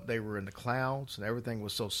flew up, they were in the clouds, and everything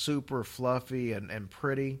was so super fluffy and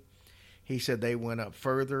pretty. He said they went up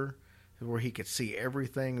further where he could see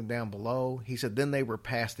everything down below. He said then they were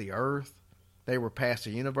past the earth. They were past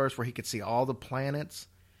the universe where he could see all the planets.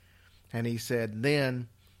 And he said then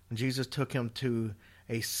Jesus took him to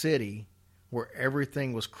a city where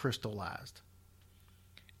everything was crystallized.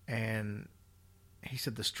 And he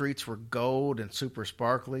said the streets were gold and super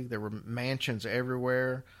sparkly. There were mansions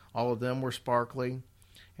everywhere. All of them were sparkly.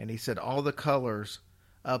 And he said all the colors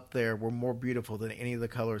up there were more beautiful than any of the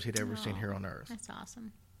colors he'd ever seen here on Earth. That's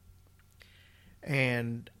awesome.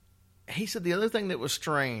 And he said the other thing that was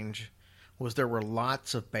strange was there were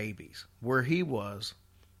lots of babies. Where he was,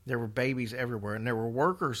 there were babies everywhere. And there were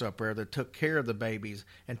workers up there that took care of the babies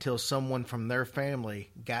until someone from their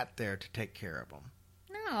family got there to take care of them.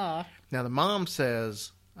 Oh. Now, the mom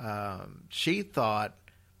says she thought,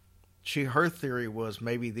 her theory was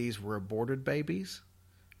maybe these were aborted babies.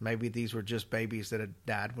 Maybe these were just babies that had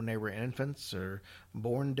died when they were infants or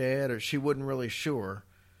born dead, or she wasn't really sure.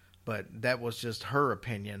 But that was just her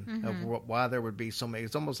opinion of why there would be so many.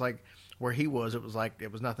 It's almost like where he was, it was like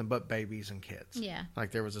it was nothing but babies and kids. Yeah.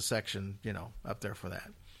 Like there was a section, up there for that.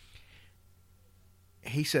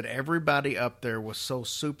 He said everybody up there was so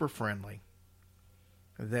super friendly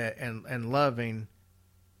that and loving.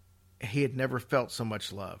 He had never felt so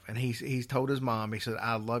much love. And he's told his mom, he said,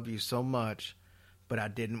 I love you so much, but I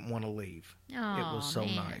didn't want to leave. Oh, it was so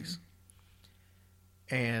man. nice.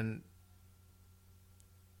 And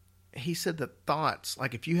he said that thoughts,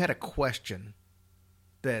 like if you had a question,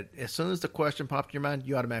 that as soon as the question popped in your mind,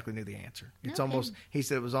 you automatically knew the answer. It's Okay. almost, he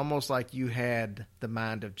said it was almost like you had the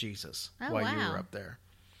mind of Jesus while you wow. were up there.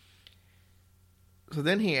 So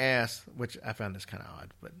then he asked, which I found this kind of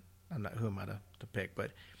odd, but who am I to pick?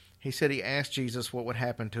 But he said he asked Jesus what would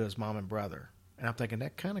happen to his mom and brother. And I'm thinking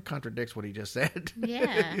that kind of contradicts what he just said.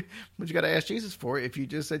 Yeah. But you got to ask Jesus for it if you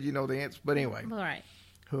just said you know the answer. But anyway, All right.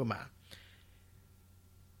 who am I?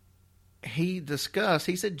 He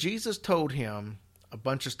said Jesus told him a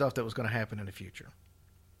bunch of stuff that was going to happen in the future.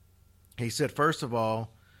 He said, first of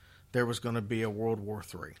all, there was going to be a World War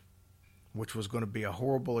III, which was going to be a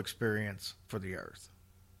horrible experience for the earth.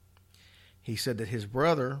 He said that his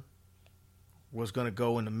brother was going to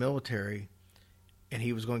go in the military and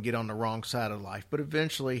he was going to get on the wrong side of life, but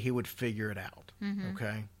eventually he would figure it out.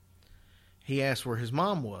 Okay. He asked where his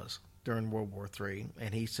mom was during World War III,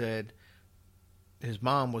 and he said his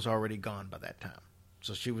mom was already gone by that time.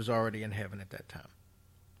 So she was already in heaven at that time.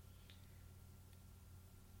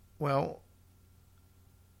 Well,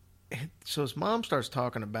 so his mom starts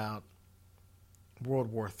talking about World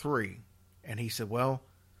War III, and he said, well,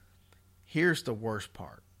 here's the worst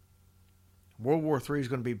part. World War III is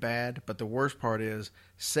going to be bad, but the worst part is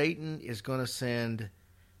Satan is going to send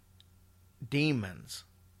demons,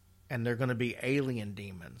 and they're going to be alien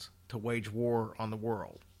demons to wage war on the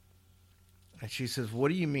world. And she says, what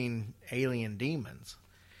do you mean alien demons?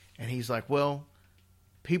 And he's like, well,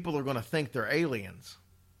 people are going to think they're aliens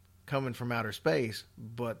coming from outer space,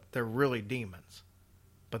 but they're really demons.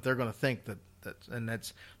 But they're going to think that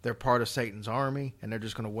they're part of Satan's army, and they're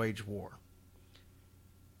just going to wage war.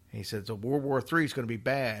 And he said, so World War III is going to be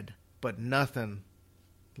bad, but nothing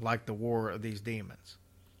like the war of these demons.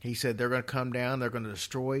 He said they're going to come down, they're going to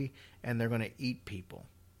destroy, and they're going to eat people.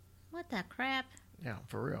 What the crap? Yeah,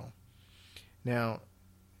 for real. Now,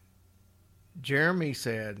 Jeremy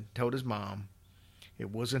told his mom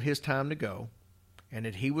it wasn't his time to go, and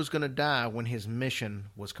that he was going to die when his mission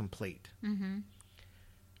was complete. Mm-hmm.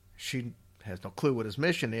 She has no clue what his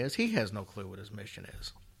mission is. He has no clue what his mission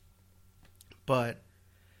is. But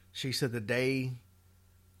she said the day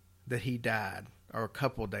that he died, or a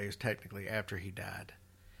couple of days technically after he died,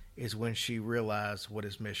 is when she realized what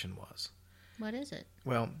his mission was. What is it?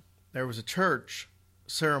 Well, there was a church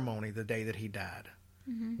ceremony the day that he died,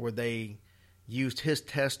 where they used his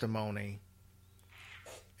testimony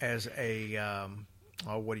as a,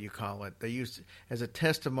 what do you call it? They used it as a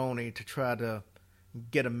testimony to try to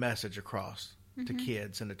get a message across to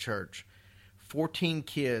kids in the church. 14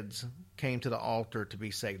 kids came to the altar to be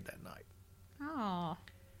saved that night. Oh.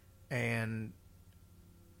 And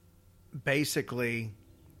basically,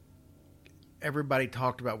 everybody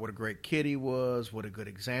talked about what a great kid he was, what a good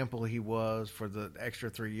example he was for the extra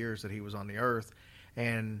 3 years that he was on the earth.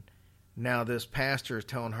 And now this pastor is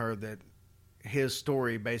telling her that his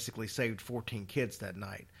story basically saved 14 kids that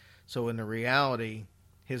night. So in the reality,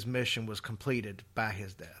 his mission was completed by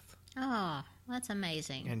his death. Oh, that's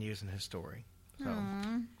amazing. And using his story. So,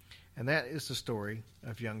 Aww. and that is the story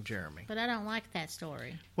of young Jeremy. But I don't like that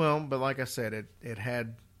story. Well, but like I said, I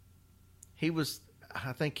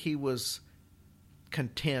think he was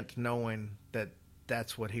content knowing that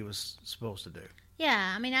that's what he was supposed to do.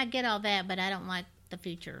 Yeah, I mean, I get all that, but I don't like the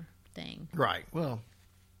future thing. Right. Well,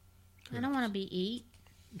 I don't want to be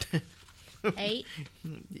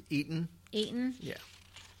eaten. Yeah.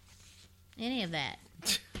 Any of that.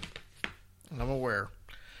 I'm aware.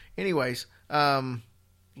 Anyways,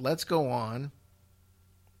 let's go on.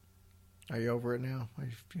 Are you over it now? Are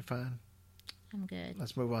you fine? I'm good.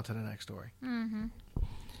 Let's move on to the next story. Mm-hmm.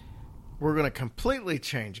 We're going to completely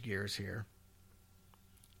change gears here.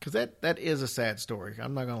 Because that is a sad story.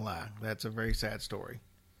 I'm not going to lie. That's a very sad story.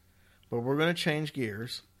 But we're going to change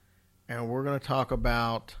gears. And we're going to talk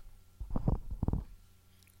about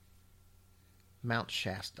Mount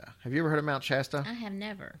Shasta. Have you ever heard of Mount Shasta? I have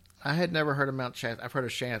never. I had never heard of Mount Shasta. I've heard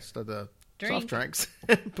of Shasta, the soft drinks.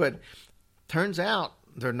 But turns out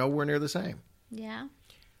they're nowhere near the same. Yeah.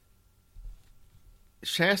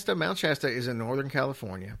 Mount Shasta is in Northern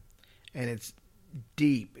California, and it's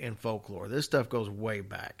deep in folklore. This stuff goes way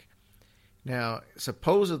back. Now,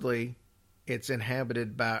 supposedly, it's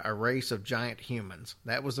inhabited by a race of giant humans.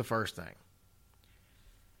 That was the first thing.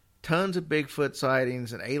 Tons of Bigfoot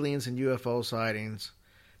sightings and aliens and UFO sightings.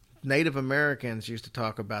 Native Americans used to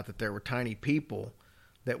talk about that there were tiny people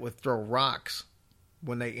that would throw rocks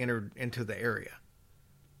when they entered into the area.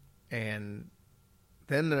 And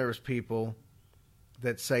then there was people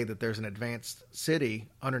that say that there's an advanced city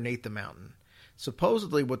underneath the mountain.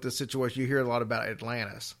 Supposedly, with this situation, you hear a lot about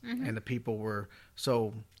Atlantis, and the people were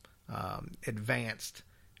so advanced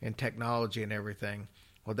in technology and everything.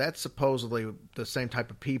 Well, that's supposedly the same type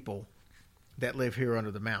of people that live here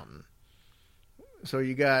under the mountain. So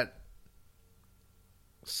you got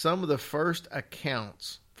some of the first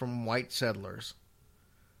accounts from white settlers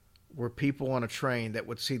were people on a train that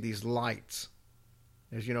would see these lights.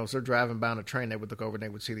 As you know, as they're driving by on a train, they would look over and they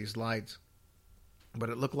would see these lights. But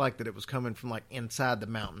it looked like that it was coming from like inside the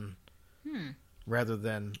mountain rather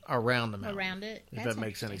than around the mountain. Around it. If that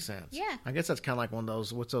makes any sense. Yeah. I guess that's kind of like one of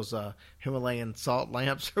those, what's those Himalayan salt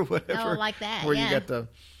lamps or whatever. Oh, like that, where yeah. you got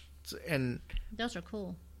and Those are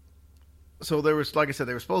cool. so there was, like I said,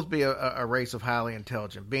 there was supposed to be a race of highly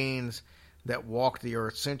intelligent beings that walked the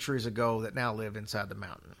earth centuries ago that now live inside the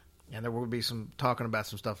mountain. And there will be some talking about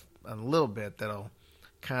some stuff in a little bit that'll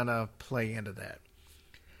kind of play into that.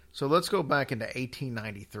 So let's go back into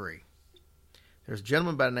 1893. There's a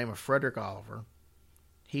gentleman by the name of Frederick Oliver.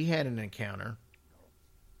 He had an encounter.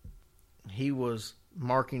 He was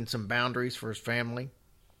marking some boundaries for his family,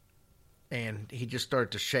 and he just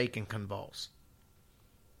started to shake and convulse.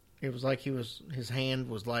 It was like his hand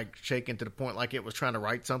was like shaking to the point like it was trying to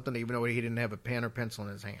write something, even though he didn't have a pen or pencil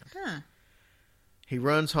in his hand. Huh. He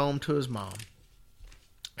runs home to his mom,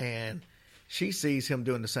 and she sees him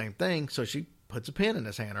doing the same thing, so she puts a pen in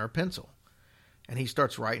his hand or a pencil, and he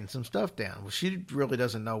starts writing some stuff down. Well, she really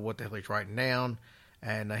doesn't know what the hell he's writing down,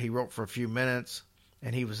 and he wrote for a few minutes,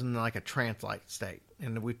 and he was in like a trance-like state.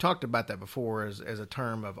 And we've talked about that before as a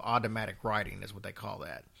term of automatic writing is what they call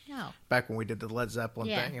that. Oh. Back when we did the Led Zeppelin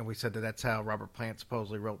thing, and we said that that's how Robert Plant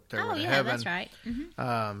supposedly wrote Stairway to Heaven. That's right.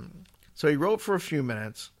 Mm-hmm. So he wrote for a few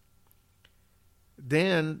minutes.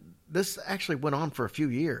 Then this actually went on for a few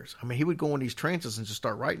years. I mean, he would go in these trances and just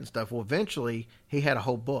start writing stuff. Well, eventually he had a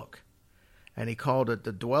whole book, and he called it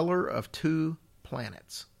The Dweller of Two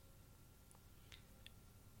Planets.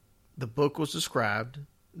 The book was described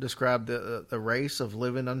the race of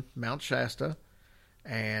living on Mount Shasta,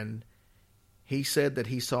 and he said that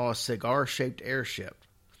he saw a cigar-shaped airship.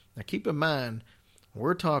 Now, keep in mind,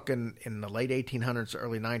 we're talking in the late 1800s,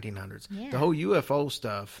 early 1900s. Yeah. The whole UFO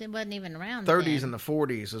stuff. It wasn't even around 30s then. and the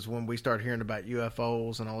 40s is when we start hearing about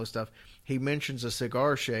UFOs and all this stuff. He mentions a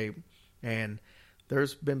cigar shape, and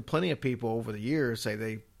there's been plenty of people over the years say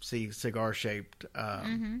they see cigar-shaped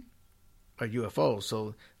UFOs,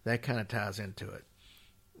 so that kind of ties into it.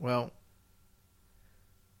 Well,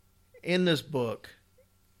 in this book,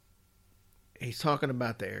 he's talking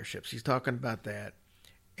about the airships. He's talking about that,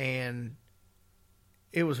 and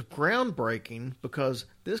it was groundbreaking because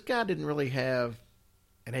this guy didn't really have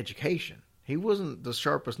an education. He wasn't the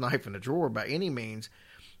sharpest knife in the drawer by any means.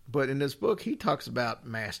 But in this book, he talks about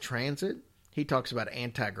mass transit. He talks about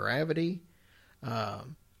anti-gravity,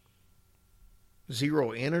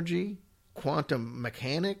 zero energy, quantum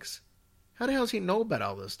mechanics. How the hell does he know about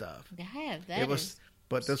all this stuff?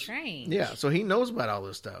 That's strange. Yeah, so he knows about all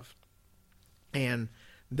this stuff. And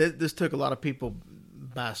this took a lot of people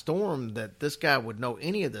by storm that this guy would know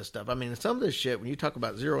any of this stuff. I mean, some of this shit, when you talk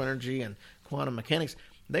about zero energy and quantum mechanics,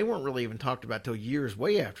 they weren't really even talked about till years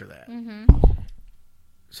way after that. Mm-hmm.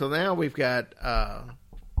 So now we've got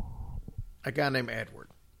a guy named Edward.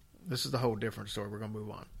 This is the whole different story. We're going to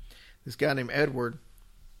move on. This guy named Edward,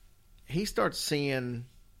 he starts seeing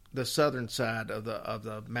the southern side of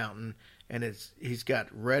the mountain, and he's got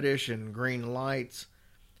reddish and green lights.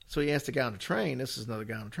 So he asked the guy on the train. This is another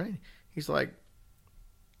guy on the train. He's like,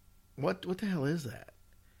 "What the hell is that?"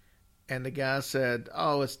 And the guy said,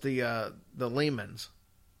 "Oh, it's the Lehmans.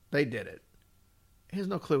 They did it." He has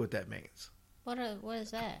no clue what that means. What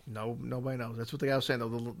is that? No, nobody knows. That's what the guy was saying. The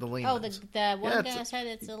Lehmans. Oh, the one guy said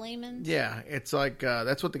it's the Lehmans. Yeah, it's like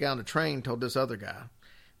that's what the guy on the train told this other guy,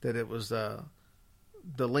 that it was the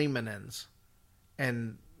Lehmans,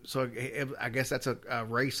 and so I guess that's a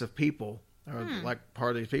race of people, or like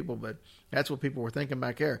part of these people. But that's what people were thinking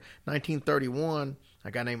back there. 1931,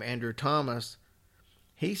 a guy named Andrew Thomas,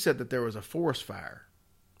 he said that there was a forest fire,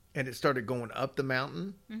 and it started going up the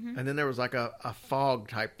mountain, and then there was like a fog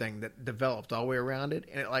type thing that developed all the way around it,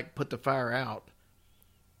 and it like put the fire out.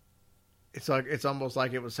 It's almost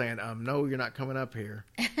like it was saying, "No, you're not coming up here."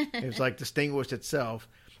 It was like distinguished itself.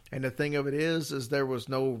 And the thing of it is there was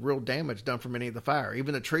no real damage done from any of the fire.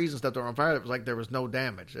 Even the trees and stuff that were on fire, it was like there was no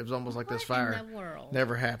damage. It was almost like this fire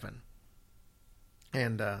never happened.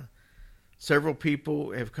 And several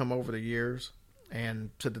people have come over the years and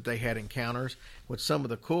said that they had encounters with some of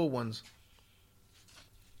the cool ones.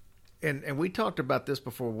 And we talked about this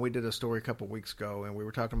before when we did a story a couple of weeks ago, and we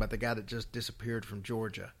were talking about the guy that just disappeared from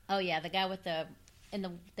Georgia. Oh yeah, the guy with that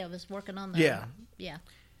was working on the yeah.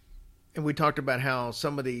 And we talked about how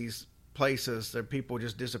some of these places, that people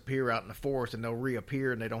just disappear out in the forest and they'll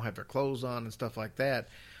reappear and they don't have their clothes on and stuff like that.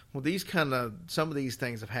 Well, some of these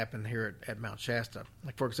things have happened here at Mount Shasta.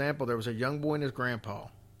 Like, for example, there was a young boy and his grandma,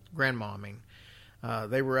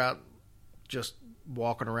 they were out just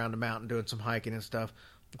walking around the mountain doing some hiking and stuff.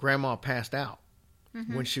 Grandma passed out.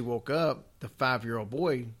 Mm-hmm. When she woke up, the 5-year-old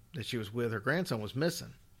boy that she was with, her grandson, was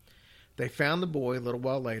missing. They found the boy a little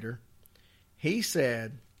while later. He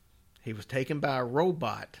said he was taken by a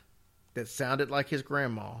robot that sounded like his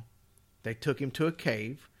grandma. They took him to a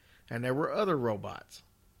cave, and there were other robots.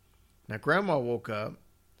 Now, Grandma woke up,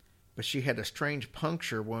 but she had a strange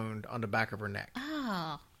puncture wound on the back of her neck.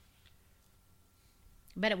 Oh.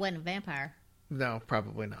 Bet it wasn't a vampire. No,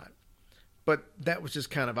 probably not. But that was just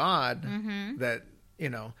kind of odd that,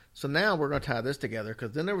 So now we're going to tie this together,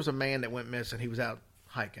 because then there was a man that went missing. He was out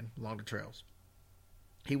hiking along the trails.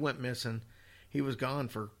 He went missing. He was gone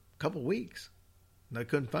for couple weeks. They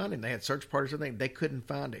couldn't find him. They had search parties and everything. They couldn't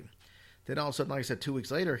find him. Then all of a sudden, like I said, 2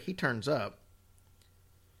 weeks later, he turns up.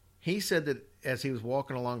 He said that as he was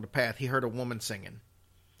walking along the path, he heard a woman singing.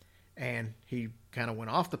 And he kind of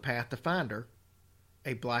went off the path to find her.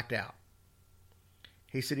 He blacked out.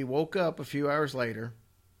 He said he woke up a few hours later.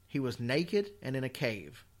 He was naked and in a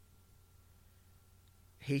cave.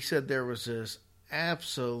 He said there was this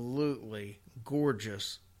absolutely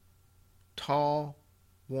gorgeous, tall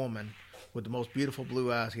woman with the most beautiful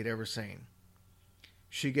blue eyes he'd ever seen.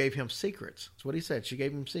 She gave him secrets. That's what he said. She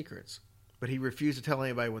gave him secrets. But he refused to tell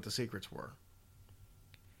anybody what the secrets were.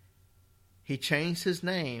 He changed his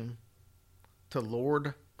name to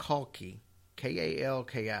Lord Kalki,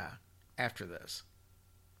 Kalki, after this.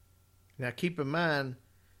 Now keep in mind,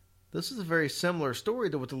 this is a very similar story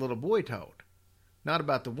to what the little boy told. Not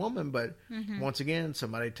about the woman, but once again,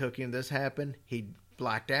 somebody took him. This happened. He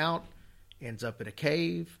blacked out. Ends up in a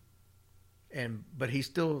cave, but he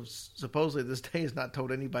still supposedly this day has not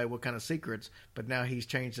told anybody what kind of secrets, but now he's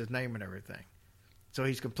changed his name and everything. So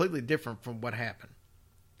he's completely different from what happened.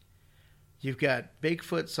 You've got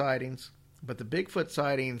Bigfoot sightings, but the Bigfoot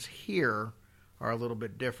sightings here are a little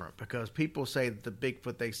bit different, because people say that the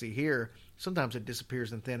Bigfoot they see here, sometimes it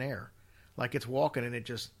disappears in thin air. Like it's walking and it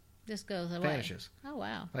just goes away. Vanishes. Oh,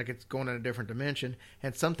 wow. Like it's going in a different dimension.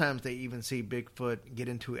 And sometimes they even see Bigfoot get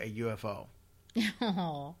into a UFO.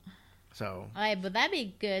 Oh. So. All right, but that'd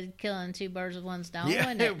be good, killing two birds with one stone, Yeah,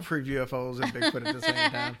 wouldn't it? prove UFOs and Bigfoot at the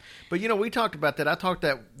same time. But, we talked about that. I talked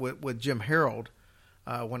that with Jim Harold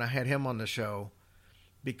when I had him on the show,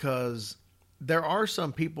 because there are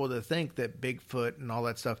some people that think that Bigfoot and all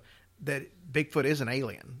that stuff, that Bigfoot is an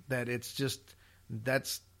alien, that it's just,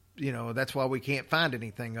 that's why we can't find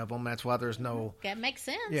anything of them. That's why there's no... That makes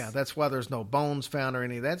sense. Yeah, that's why there's no bones found or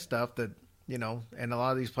any of that stuff. That, and a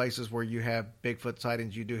lot of these places where you have Bigfoot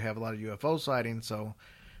sightings, you do have a lot of UFO sightings, so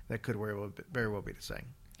that could very well be the same.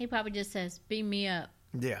 He probably just says, beam me up.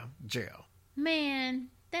 Yeah, jail. Man,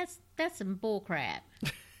 that's some bull crap.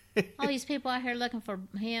 All these people out here looking for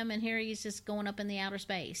him, and here he's just going up in the outer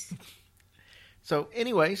space. So,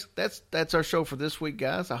 anyways, that's our show for this week,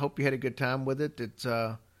 guys. I hope you had a good time with it. It's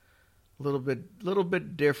a little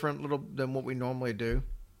bit different, than what we normally do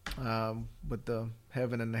with the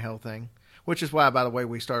heaven and the hell thing. Which is why, by the way,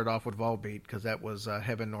 we started off with Volbeat, because that was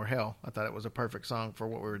Heaven Nor Hell. I thought it was a perfect song for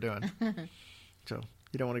what we were doing. So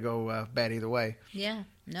you don't want to go bad either way. Yeah.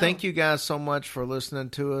 No. Thank you guys so much for listening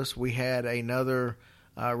to us. We had another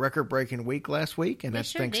record-breaking week last week, and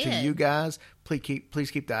that's thanks to you guys. Please keep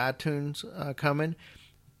the iTunes coming.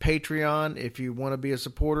 Patreon, if you want to be a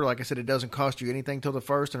supporter, like I said, it doesn't cost you anything till the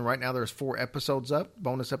 1st, and right now there's 4 episodes up,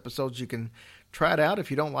 bonus episodes. You can try it out. If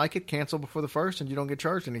you don't like it, cancel before the 1st, and you don't get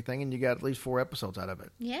charged anything, and you got at least 4 episodes out of it.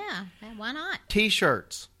 Yeah, why not?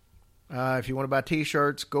 T-shirts. If you want to buy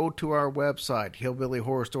T-shirts, go to our website,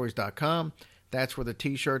 hillbillyhorrorstories.com. That's where the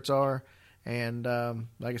T-shirts are. And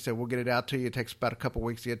like I said, we'll get it out to you. It takes about a couple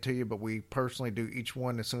weeks to get to you, but we personally do each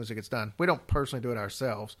one as soon as it gets done. We don't personally do it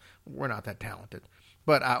ourselves. We're not that talented.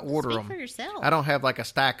 But I order them. Speak for yourself. I don't have like a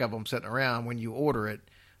stack of them sitting around. When you order it,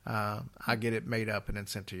 I get it made up and then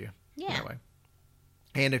sent to you. Yeah. That way.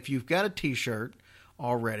 And if you've got a T-shirt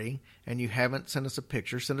already and you haven't sent us a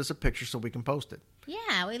picture, send us a picture so we can post it.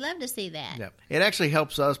 Yeah, we love to see that. Yep. It actually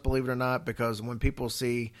helps us, believe it or not, because when people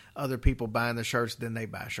see other people buying the shirts, then they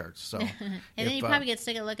buy shirts. So, and then you probably get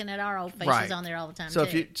sick of looking at our old faces right. on there all the time, so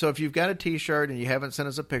too. if you've got a T-shirt and you haven't sent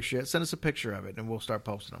us a picture yet, send us a picture of it, and we'll start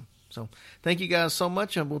posting them. So thank you guys so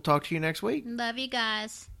much, and we'll talk to you next week. Love you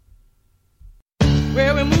guys.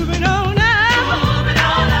 Well, we're moving on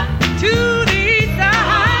now to the east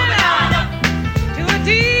side, to a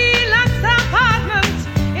deep